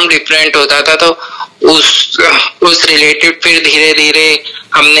सा काम डिफरेंट होता था. तो उस रिलेटेड फिर धीरे धीरे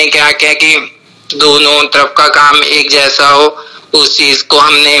हमने क्या किया कि दोनों तरफ का काम एक जैसा हो, उस चीज को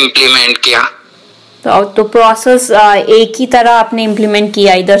हमने इम्प्लीमेंट किया. तो प्रोसेस एक ही तरह आपने इम्प्लीमेंट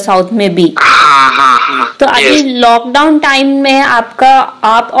किया इधर साउथ में भी? हाँ. तो अभी लॉकडाउन टाइम में आप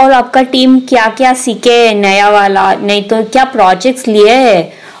और आपका टीम क्या क्या सीखे नया वाला, नहीं तो क्या प्रोजेक्ट्स लिए हैं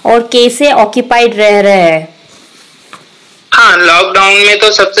और कैसे ऑक्यूपाइड रह रहे हैं? हाँ, लॉकडाउन में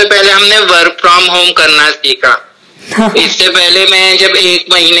तो सबसे पहले हमने वर्क फ्रॉम होम करना सीखा. इससे पहले मैं जब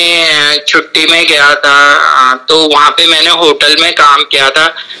 1 महीने छुट्टी में गया था तो वहाँ पे मैंने होटल में काम किया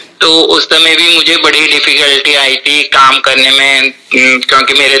था. तो उस समय भी मुझे बड़ी डिफिकल्टी आई थी काम करने में,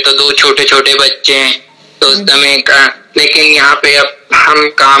 क्योंकि मेरे तो 2 छोटे छोटे बच्चे हैं. तो उस समय का, लेकिन यहाँ पे अब हम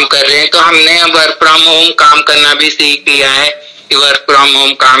काम कर रहे हैं तो हमने वर्क फ्रॉम होम काम करना भी सीख लिया है. वर्क फ्रॉम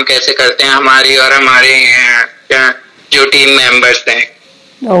होम काम कैसे करते हैं हमारी और हमारे जो टीम मेंबर्स हैं।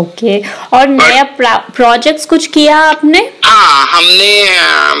 ओके, और नया प्रोजेक्ट्स कुछ किया आपने? हाँ, हमने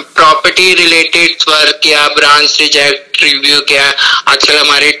प्रॉपर्टी रिलेटेड वर्क किया, ब्रांच रिजेक्ट रिव्यू किया। आजकल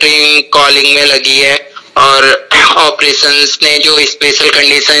हमारी टीम कॉलिंग में लगी है और ऑपरेशंस ने जो स्पेशल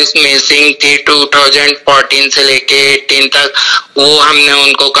कंडीशंस मिसिंग थी 2014 से लेके 18 तक, वो हमने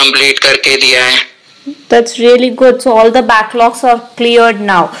उनको कंप्लीट करके दिया है। That's really good. So all the backlogs are cleared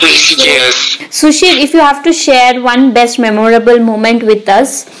now. Yes. Sushil, if you have to share one best memorable moment with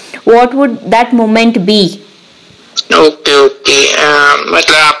us, what would that moment be? Okay,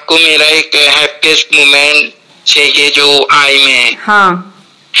 मतलब आपको मेरा एक हैप्पीएस्ट मोमेंट चाहिए जो आई में? हाँ,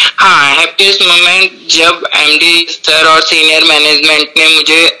 happiest moment जब एमडी सर और सीनियर मैनेजमेंट ने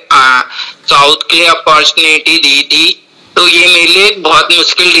मुझे साउथ के लिए अपॉर्चुनिटी दी थी, तो ये मेरे लिए एक बहुत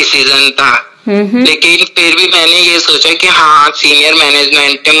मुश्किल डिसीजन था। लेकिन फिर भी मैंने ये सोचा कि हाँ, सीनियर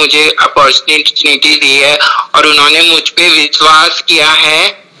मैनेजमेंट ने मुझे अपॉर्चुनिटी दी है और उन्होंने मुझ पे विश्वास किया है,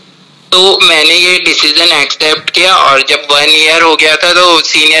 तो मैंने ये डिसीजन एक्सेप्ट किया। और जब 1 ईयर हो गया था तो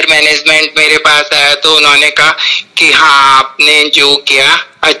सीनियर मैनेजमेंट मेरे पास आया, तो उन्होंने कहा कि हाँ, आपने जो किया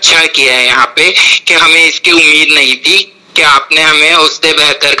अच्छा किया है यहाँ पे, कि हमें इसकी उम्मीद नहीं थी कि आपने हमें उससे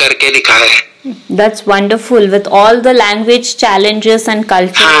बेहतर करके दिखाया है। That's wonderful. With all the language challenges and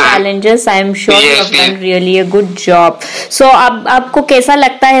cultural challenges, I am sure you have done really a good job. So अब आपको कैसा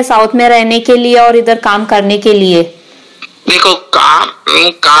लगता है साउथ में रहने के लिए और इधर काम करने के लिए? देखो,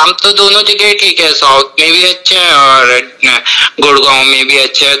 काम तो दोनों जगह ठीक है, साउथ में भी अच्छा है और गुड़गांव में भी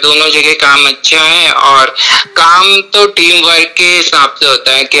अच्छा है। दोनों जगह काम अच्छा है और काम तो टीम वर्क के हिसाब से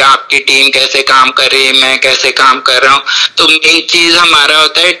होता है कि आपकी टीम कैसे काम कर रही है, मैं कैसे काम कर रहा हूँ। तो मेन चीज हमारा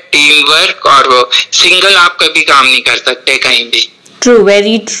होता है टीम वर्क, और वो सिंगल आप कभी काम नहीं कर सकते कहीं भी। True,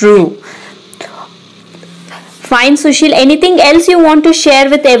 very true. Fine, Sushil. Anything else you want to share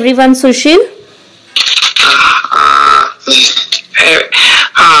with everyone, Sushil?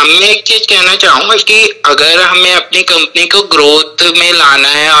 हाँ, मैं एक चीज कहना चाहूंगा कि अगर हमें अपनी कंपनी को ग्रोथ में लाना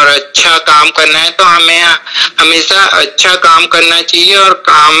है और अच्छा काम करना है, तो हमें हमेशा अच्छा काम करना चाहिए और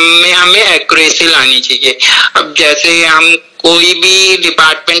काम में हमें एक्यूरेसी लानी चाहिए। अब जैसे हम कोई भी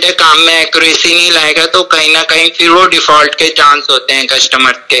डिपार्टमेंट है, काम में एक्यूरेसी नहीं लाएगा तो कहीं ना कहीं फिर वो डिफॉल्ट के चांस होते हैं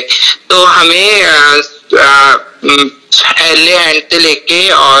कस्टमर के। तो हमें पहले एंड से लेके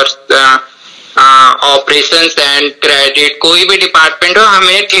और ऑपरेशंस एंड क्रेडिट कोई भी डिपार्टमेंट हो,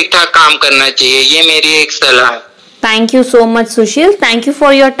 हमें ठीक ठाक काम करना चाहिए। ये मेरी एक सलाह है। Thank you so much, Sushil. Thank you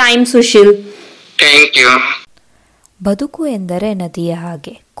for your time, Sushil. Thank you. ಬದುಕು ಎಂದರೆ ನದಿಯ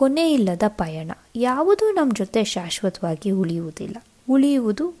ಹಾಗೆ, ಕೊನೆ ಇಲ್ಲದ ಪಯಣ. ಯಾವುದೂ ನಮ್ಮ ಜೊತೆ ಶಾಶ್ವತವಾಗಿ ಉಳಿಯುವುದಿಲ್ಲ.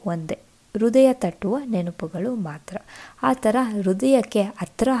 ಉಳಿಯುವುದು ಒಂದೇ, ಹೃದಯ ತಟ್ಟುವ ನೆನಪುಗಳು ಮಾತ್ರ. ಆ ಥರ ಹೃದಯಕ್ಕೆ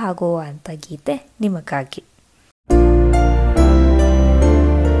ಹತ್ರ ಆಗುವಂಥ ಗೀತೆ ನಿಮಗಾಗಿ.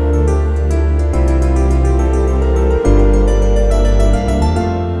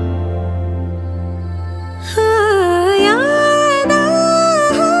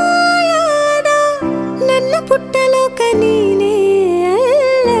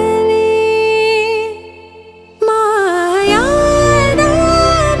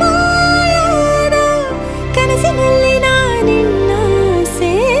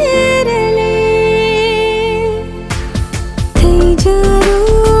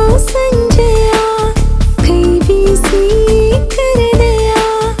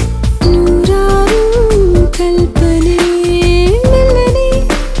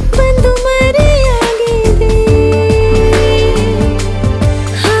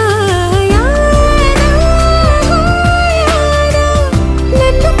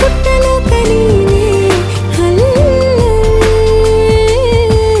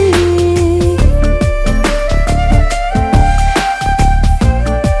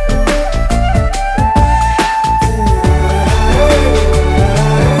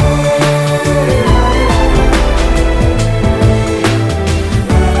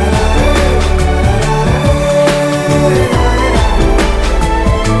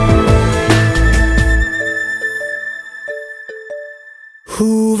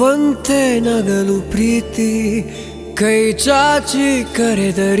 ಹೂವಂತೆ ನಗಲು ಪ್ರೀತಿ, ಕೈ ಚಾಚಿ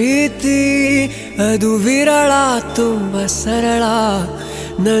ಕರೆದ ರೀತಿ, ಅದು ವಿರಳ ತುಂಬ ಸರಳ,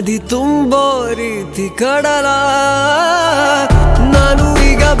 ನದಿ ತುಂಬೋ ರೀತಿ ಕಡಲ. ನಾನು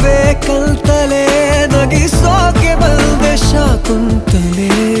ಈಗ ಬೇಕಂತಲೇ ನಗಿಸೋಕೆ ಬಂದೆ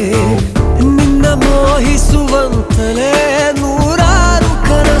ಶಾಕುಂತಲೇ, ನಿನ್ನ ಮೋಹಿಸುವಂತಲೇ ನೂರಾರು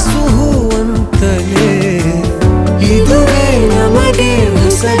ಕನಸು ಹೂವಂತಲೇ. ಇದುವೇ ನಮಗೆ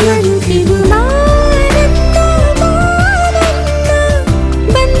ಹೊಸ ಬದುಕಿದು.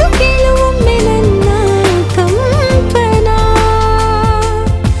 ಬಂದು ಕೇಳುವೊಮ್ಮೆ ನನ್ನ ಕಂಪನ.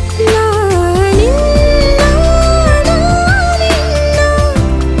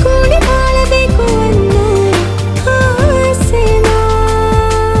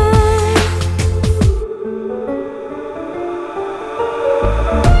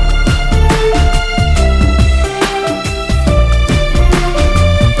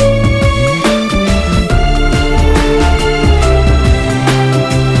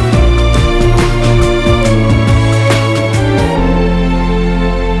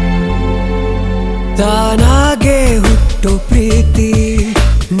 ಕೊಟ್ಟೋ ಪ್ರೀತಿ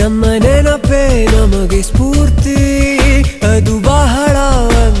ನಮ್ಮ ನೆನಪೇ ನಮಗೆ ಸ್ಫೂರ್ತಿ ಅದು ಬಹಳ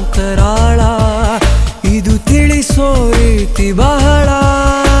ಅಂತರಾಳ ಇದು ತಿಳಿಸೋ ರೀತಿ ಬಹಳ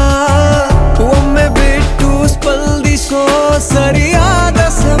ಒಮ್ಮೆ ಬಿಟ್ಟು ಸ್ಪಂದಿಸೋ ಸರಿಯಾದ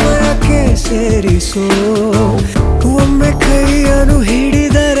ಸಮಯಕ್ಕೆ ಸೇರಿಸೋ ಒಮ್ಮೆ ಕೈಯನ್ನು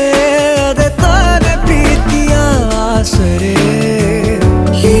ಹಿಡಿದರೆ ಅದೇ ತಾನೇ ಪ್ರೀತಿಯ ಆಸರೆ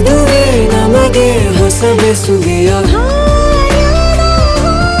ಇದುವೇ ನಮಗೆ ಹೊಸ ಬೆಸುಗೆಯ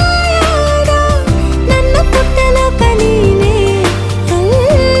ನನ್ನ ಪುಟ್ಟ ಲೋಕ ನೀನೇ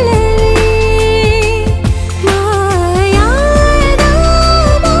ಅಲ್ಲೇ ಮಾಯಾದ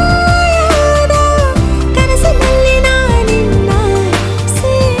ಮಾಯಾದ ಕನಸಿನಲ್ಲಿ ನಾನಿನ್ನ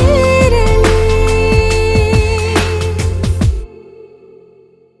ಸೇರಲಿ.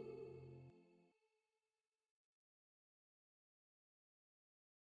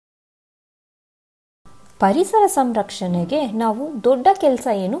 ಪರಿಸರ ಸಂರಕ್ಷಣೆಗೆ ನಾವು ದೊಡ್ಡ ಕೆಲಸ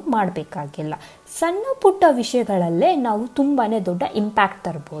ಏನು ಮಾಡಬೇಕಾಗಿಲ್ಲ. ಸಣ್ಣ ಪುಟ್ಟ ವಿಷಯಗಳಲ್ಲೇ ನಾವು ತುಂಬಾ ದೊಡ್ಡ ಇಂಪ್ಯಾಕ್ಟ್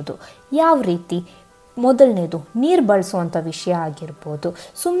ತರ್ಬೋದು. ಯಾವ ರೀತಿ? ಮೊದಲನೇದು ನೀರು ಬಳಸುವಂಥ ವಿಷಯ ಆಗಿರ್ಬೋದು.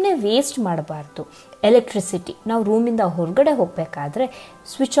 ಸುಮ್ಮನೆ ವೇಸ್ಟ್ ಮಾಡಬಾರ್ದು. ಎಲೆಕ್ಟ್ರಿಸಿಟಿ ನಾವು ರೂಮಿಂದ ಹೊರಗಡೆ ಹೋಗಬೇಕಾದ್ರೆ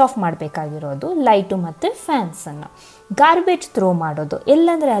ಸ್ವಿಚ್ ಆಫ್ ಮಾಡಬೇಕಾಗಿರೋದು ಲೈಟು ಮತ್ತು ಫ್ಯಾನ್ಸನ್ನು. ಗಾರ್ಬೇಜ್ ಥ್ರೋ ಮಾಡೋದು,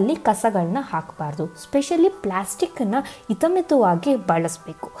 ಎಲ್ಲಂದರೆ ಅಲ್ಲಿ ಕಸಗಳನ್ನ ಹಾಕಬಾರ್ದು. ಸ್ಪೆಷಲಿ ಪ್ಲಾಸ್ಟಿಕ್ಕನ್ನು ಹಿತಮಿತವಾಗಿ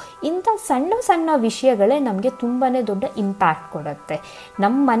ಬಳಸಬೇಕು. ಇಂಥ ಸಣ್ಣ ಸಣ್ಣ ವಿಷಯಗಳೇ ನಮಗೆ ತುಂಬಾ ದೊಡ್ಡ ಇಂಪ್ಯಾಕ್ಟ್ ಕೊಡುತ್ತೆ.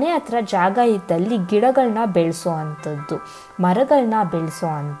 ನಮ್ಮ ಮನೆ ಹತ್ರ ಜಾಗ ಇದ್ದಲ್ಲಿ ಗಿಡಗಳನ್ನ ಬೆಳೆಸೋ ಅಂಥದ್ದು, ಮರಗಳನ್ನ ಬೆಳೆಸೋ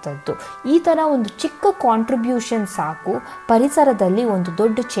ಅಂಥದ್ದು, ಈ ಥರ ಒಂದು ಚಿಕ್ಕ ಕಾಂಟ್ರಿಬ್ಯೂಷನ್ ಸಾಕು ಪರಿಸರದಲ್ಲಿ ಒಂದು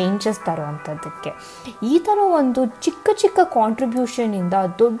ದೊಡ್ಡ ಚೇಂಜಸ್ ತರುವಂಥದ್ದಕ್ಕೆ. ಈ ಥರ ಒಂದು ಚಿಕ್ಕ ಚಿಕ್ಕ ಕಾಂಟ್ರಿಬ್ಯೂಷನಿಂದ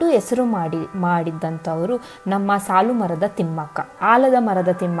ದೊಡ್ಡ ಹೆಸರು ಮಾಡಿದ್ದಂಥವರು ನಮ್ಮ ಸಾಲು ಮರದ ತಿಮ್ಮಕ್ಕ, ಆಲದ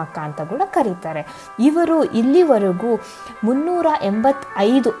ಮರದ ತಿಮ್ಮಕ್ಕ ಅಂತ ಕೂಡ ಕರೀತಾರೆ. ಇವರು ಇಲ್ಲಿವರೆಗೂ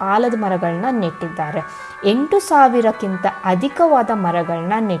 385 ಆಲದ ಮರಗಳನ್ನ ನೆಟ್ಟಿದ್ದಾರೆ. 8,000ಕ್ಕಿಂತ ಅಧಿಕವಾದ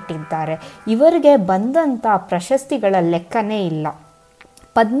ಮರಗಳನ್ನ ನೆಟ್ಟಿದ್ದಾರೆ. ಇವರಿಗೆ ಬಂದಂಥ ಪ್ರಶಸ್ತಿಗಳ ಲೆಕ್ಕನೇ ಇಲ್ಲ.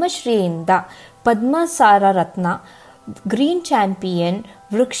 ಪದ್ಮಶ್ರೀಯಿಂದ ಪದ್ಮಸಾರ ರತ್ನ, ಗ್ರೀನ್ ಚಾಂಪಿಯನ್,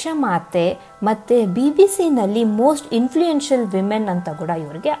 ವೃಕ್ಷ ಮಾತೆ ಮತ್ತು BBC-ನಲ್ಲಿ ಮೋಸ್ಟ್ ಇನ್ಫ್ಲೂಯೆನ್ಷಿಯಲ್ ವಿಮೆನ್ ಅಂತ ಕೂಡ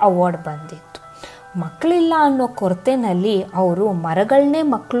ಇವರಿಗೆ ಅವಾರ್ಡ್ ಬಂದಿತ್ತು. ಮಕ್ಕಳಿಲ್ಲ ಅನ್ನೋ ಕೊರತೆನಲ್ಲಿ ಅವರು ಮರಗಳನ್ನೇ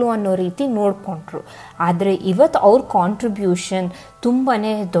ಮಕ್ಕಳು ಅನ್ನೋ ರೀತಿ ನೋಡಿಕೊಂಡ್ರು. ಆದರೆ ಇವತ್ತು ಅವ್ರ ಕಾಂಟ್ರಿಬ್ಯೂಷನ್ ತುಂಬಾ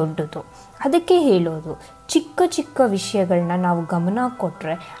ದೊಡ್ಡದು. ಅದಕ್ಕೆ ಹೇಳೋದು, ಚಿಕ್ಕ ಚಿಕ್ಕ ವಿಷಯಗಳನ್ನ ನಾವು ಗಮನ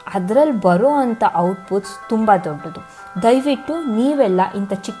ಕೊಟ್ಟರೆ ಅದರಲ್ಲಿ ಬರೋ ಅಂಥ ಔಟ್ಪುಟ್ಸ್ ತುಂಬ ದೊಡ್ಡದು. ದಯವಿಟ್ಟು ನೀವೆಲ್ಲ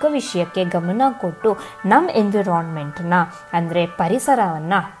ಇಂಥ ಚಿಕ್ಕ ವಿಷಯಕ್ಕೆ ಗಮನ ಕೊಟ್ಟು ನಮ್ಮ ಎನ್ವಿರಾನ್ಮೆಂಟನ್ನ ಅಂದರೆ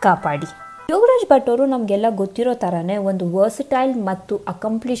ಪರಿಸರವನ್ನು ಕಾಪಾಡಿ. ಯೋಗರಾಜ್ ಭಟ್ ಅವರು ನಮಗೆಲ್ಲ ಗೊತ್ತಿರೋ ಥರನೇ ಒಂದು ವರ್ಸಟೈಲ್ ಮತ್ತು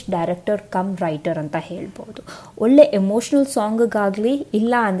ಅಕಂಪ್ಲಿಷ್ ಡೈರೆಕ್ಟರ್ ಕಮ್ ರೈಟರ್ ಅಂತ ಹೇಳ್ಬೋದು. ಒಳ್ಳೆ ಎಮೋಷ್ನಲ್ ಸಾಂಗ್ಗಾಗಲಿ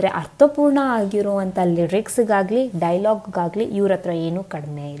ಇಲ್ಲ ಅಂದರೆ ಅರ್ಥಪೂರ್ಣ ಆಗಿರುವಂಥ ಲಿರಿಕ್ಸ್ಗಾಗಲಿ ಡೈಲಾಗ್ಗಾಗಲಿ ಇವ್ರ ಹತ್ರ ಏನೂ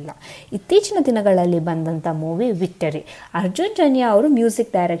ಕಡಿಮೆ ಇಲ್ಲ. ಇತ್ತೀಚಿನ ದಿನಗಳಲ್ಲಿ ಬಂದಂಥ ಮೂವಿ ವಿಕ್ಟರಿ, ಅರ್ಜುನ್ ಜನ್ಯ ಅವರು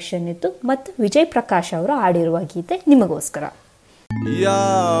ಮ್ಯೂಸಿಕ್ ಡೈರೆಕ್ಷನ್ ಇತ್ತು ಮತ್ತು ವಿಜಯ್ ಪ್ರಕಾಶ್ ಅವರು ಆಡಿರುವ ಗೀತೆ ನಿಮಗೋಸ್ಕರ.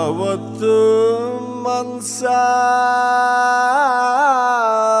 ಯಾವತ್ತು ಮನ್ಸ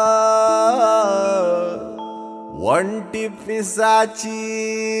ಒಂಟಿ ಪಿಸಾಚಿ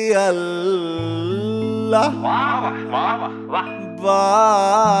ಅಲ್ಲ,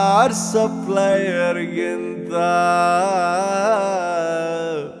 ಬಾರ್ ಸಪ್ಲೈಯರ್ಗಿಂತ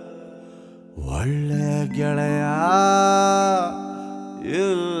ಒಳ್ಳೆ ಗೆಳೆಯ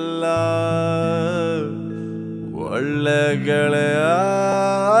ಇಲ್ಲ, ಒಳ್ಳೆ ಗೆಳೆಯ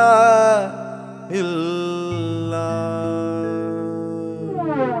ಇಲ್ಲ.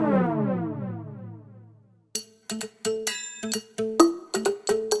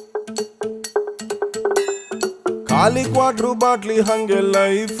 ಖಾಲಿ ಕ್ವಾಟ್ರು ಬಾಟ್ಲಿ ಹಂಗೆ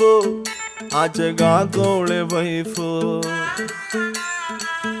ಲೈಫು, ಆಚೆಗಾಕೋಳೆ ವೈಫು.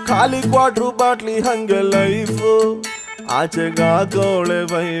 ಖಾಲಿ ಕ್ವಾಟ್ರು ಬಾಟ್ಲಿ ಹಂಗೆ ಲೈಫು, ಆಚೆಗಾಕೋಳೆ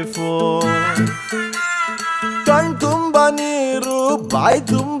ವೈಫು. ಕಣ್ ತುಂಬ ನೀರು ಬಾಯಿ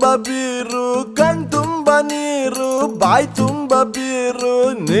ತುಂಬ ಬೀರು, ಕಣ್ ತುಂಬ ನೀರು ಬಾಯಿ ತುಂಬ ಬೀರು.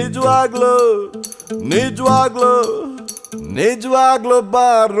 ನಿಜವಾಗ್ಲು ನಿಜವಾಗ್ಲು ನಿಜವಾಗ್ಲು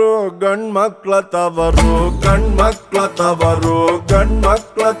ಬಾರು ಗಂಡ್ಮಕ್ಳ ತವರು, ಗಂಡ್ಮಕ್ಳ ತವರು,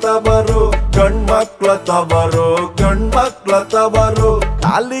 ಗಂಡ್ಮಕ್ಳ ತವರು, ಗಂಡ್ಮಕ್ಳ ತವರು, ಗಂಡ್ಮಕ್ಳ ತವರು.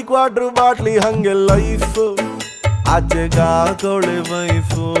 ಖಾಲಿ ಕ್ವಾಟ್ರು ಬಾಟ್ಲಿ ಹಂಗೆ ಲೈಫು, ಆಚೆಗಾಕೋಳೆ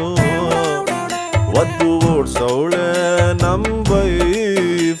ವೈಫು. ಒದ್ದು ಓಡ್ಸವಳೆ ನಮ್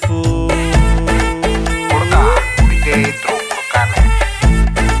ವೈಫು.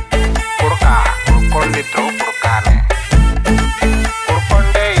 ಕುಡ್ಕೊಂಡಿದ್ರು ಕುಡ್ಕಾನೆ,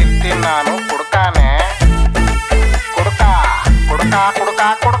 ಕುಡ್ಕೊಂಡೇ ಇದ್ದೀನಿ ನಾನು ಕುಡ್ಕಾನೆ, ಕುಡ್ಕ ಕುಡ್ಕ ಕುಡ್ಕ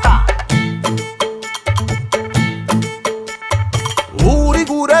ಕುಡ್ಕ.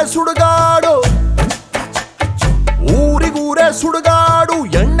 ಊರಿಗೂರೇ ಸುಡುಗಾಡು, ಊರ ಸುಡುಗಾಡು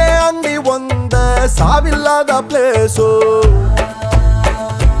ಎಣ್ಣೆ ಅಂಗಡಿ ಒಂದೇ ಸಾವಿಲ್ಲದ ಪ್ಲೇಸು.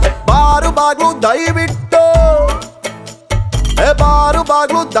 ಬಾರು ಬಾಗ್ಲು ದಯವಿಟ್ಟು ಬಾರು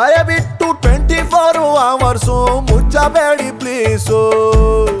ಬಾಗ್ಲು ದಯವಿಟ್ಟು 24 hours ಮುಚ್ಚಬೇಡಿ ಪ್ಲೀಸು.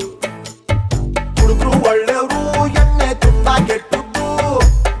 ಹುಡುಗರು ಒಳ್ಳೆಯವರು ಎಣ್ಣೆ ತುಂಬಾ ಕೆಟ್ಟದ್ದು,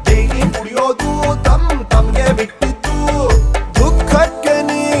 ಡೈಲಿ ಕುಡಿಯೋದು ತಮ್ಗೆ ಬಿಟ್ಟಿದ್ದು. ದುಃಖಕ್ಕೆ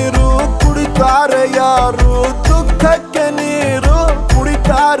ನೀರು ಕುಡಿತಾರೆ ಯಾರು, ದುಃಖಕ್ಕೆ ನೀರು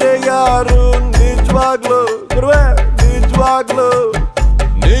ಕುಡಿತಾರೆ ಯಾರು. ನಿಜವಾಗ್ಲು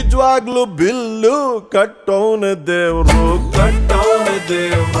ನಿಜವಾಗ್ಲು ಬಿಲ್ಲು ಕಟ್ಟೋನ ದೇವ್ರು, ಕಟ್ಟೋನ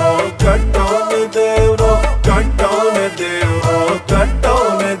ದೇವ್ರು, ಕಟ್ಟೋನ ದೇವ್ರು, ಕಟ್ಟೋನ ದೇವ್ರು,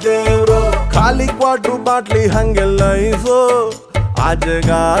 ಕಟ್ಟೋನ ದೇವ್ರು. ಖಾಲಿ ಕ್ವಾಟ್ರು ಬಾಟ್ಲಿ ಹಂಗೆ ಲೈಫು,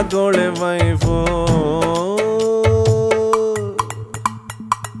 ಆಜಗಾಗೋಳೆ ವೈಫು.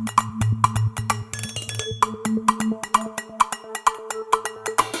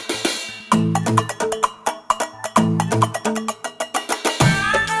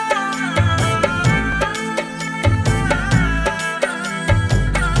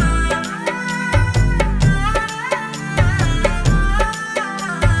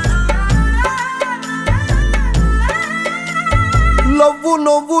 ಲವ್ವು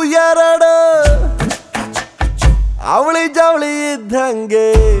ನೋವು ಎರಡು ಅವಳಿ ಜವಳಿ ಇದ್ದಂಗೆ,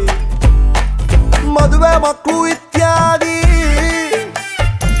 ಮದುವೆ ಮಕ್ಕಳು ಇತ್ಯಾದಿ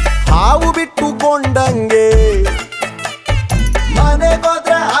ಹಾವು ಬಿಟ್ಟುಕೊಂಡಂಗೆ.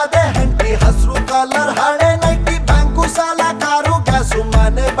 ಮನೆಗೋದ್ರೆ ಅದೇ ಹೆಂಡತಿ, ಹಸಿರು ಕಲರ್ ಹಳೆ ನೈಟಿ, ಬ್ಯಾಂಕು ಸಾಲ, ಕಾರು ಗ್ಯಾಸು,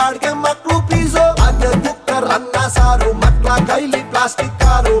 ಮನೆ ಬಾಡಿಗೆ, ಮಕ್ಕಳು ಫೀಸು, ಅದೇ ಕುಕ್ಕರ್ ಅನ್ನ ಸಾರು, ಮಕ್ಕಳ ಕೈಲಿ ಪ್ಲಾಸ್ಟಿಕ್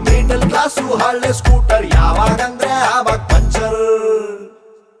ಕಾರು, ಮಿಡಲ್ ಕ್ಲಾಸು ಹಳೆ ಸ್ಕೂಟರ್, ಯಾವಾಗಂದ್ರೆ ಆವಾಗ ಪಂಚರ್.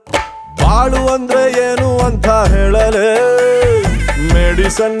 ಬಾಳು ಅಂದ್ರೆ ಏನು ಅಂತ ಹೇಳಲೆ,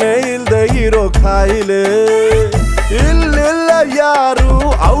 ಮೆಡಿಸನ್ನೇ ಇಲ್ದೆ ಇರೋ ಕಾಯಿಲೆ. ಇಲ್ಲಿಲ್ಲ ಯಾರು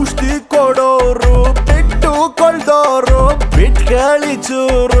ಔಷಧಿ ಕೊಡೋರು, ಬಿಟ್ಟು ಕೊಳ್ದೋರು, ಬಿಟ್ಕಳಿ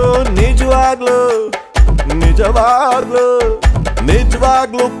ಚೂರು.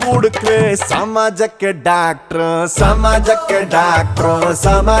 ನಿಜವಾಗ್ಲು ಕುಡುಕ್ರೆ ಸಮಾಜಕ್ಕೆ ಡಾಕ್ಟ್ರು, ಸಮಾಜಕ್ಕೆ ಡಾಕ್ಟ್ರು,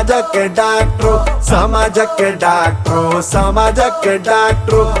 ಸಮಾಜಕ್ಕೆ ಡಾಕ್ಟ್ರು, ಸಮಾಜಕ್ಕೆ ಡಾಕ್ಟ್ರು, ಸಮಾಜಕ್ಕೆ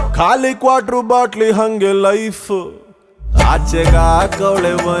ಡಾಕ್ಟ್ರು. ಖಾಲಿ ಕ್ವಾಟ್ರು ಬಾಟ್ಲಿ ಹಂಗೆ ಲೈಫ್,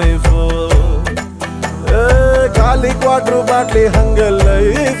 ಆಚೆಗಾಕವಳೆ ವೈಫು. ಖಾಲಿ ಕ್ವಾಟ್ರು ಬಾಟ್ಲಿ ಹಂಗೆ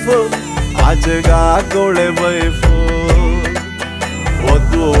ಲೈಫ್, ಆಚೆಗಾಕವಳೆ ವೈಫು.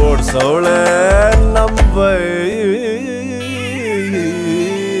 ಒದ್ದು ಓಡ್ಸವಳೆ ನಮ್ಮ ವೈಫು.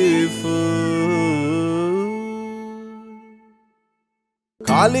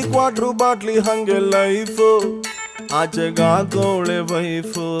 ಖಾಲಿ ಕ್ವಾಟ್ರು ಬಾಟ್ಲಿ ಹಂಗೆ ಲೈಫು, ಆಚೆಗಾಕವಳೆ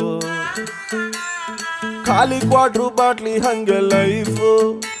ವೈಫು. ಖಾಲಿ ಕ್ವಾಟ್ರು ಬಾಟ್ಲಿ ಹಂಗೆ ಲೈಫು,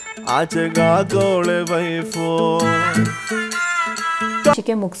 ಆಚೆಗಾಕವಳೆ ವೈಫು.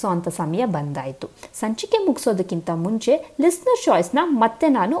 ಸಂಚಿಕೆ ಮುಗಿಸೋ ಅಂಥ ಸಮಯ ಬಂದಾಯಿತು. ಸಂಚಿಕೆ ಮುಗಿಸೋದಕ್ಕಿಂತ ಮುಂಚೆ ಲಿಸ್ನರ್ ಚಾಯ್ಸ್ನ ಮತ್ತೆ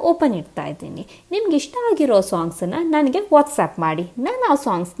ನಾನು ಓಪನ್ ಇಡ್ತಾ ಇದ್ದೀನಿ. ನಿಮ್ಗೆ ಇಷ್ಟ ಆಗಿರೋ ಸಾಂಗ್ಸನ್ನು ನನಗೆ ವಾಟ್ಸ್ಯಾಪ್ ಮಾಡಿ, ನಾನು ಆ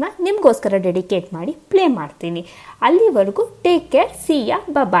ಸಾಂಗ್ಸ್ನ ನಿಮಗೋಸ್ಕರ ಡೆಡಿಕೇಟ್ ಮಾಡಿ ಪ್ಲೇ ಮಾಡ್ತೀನಿ. ಅಲ್ಲಿವರೆಗೂ take care, see ya,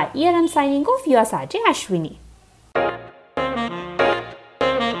 bye. Here I am signing off, your ಸಾಜೆ ಅಶ್ವಿನಿ.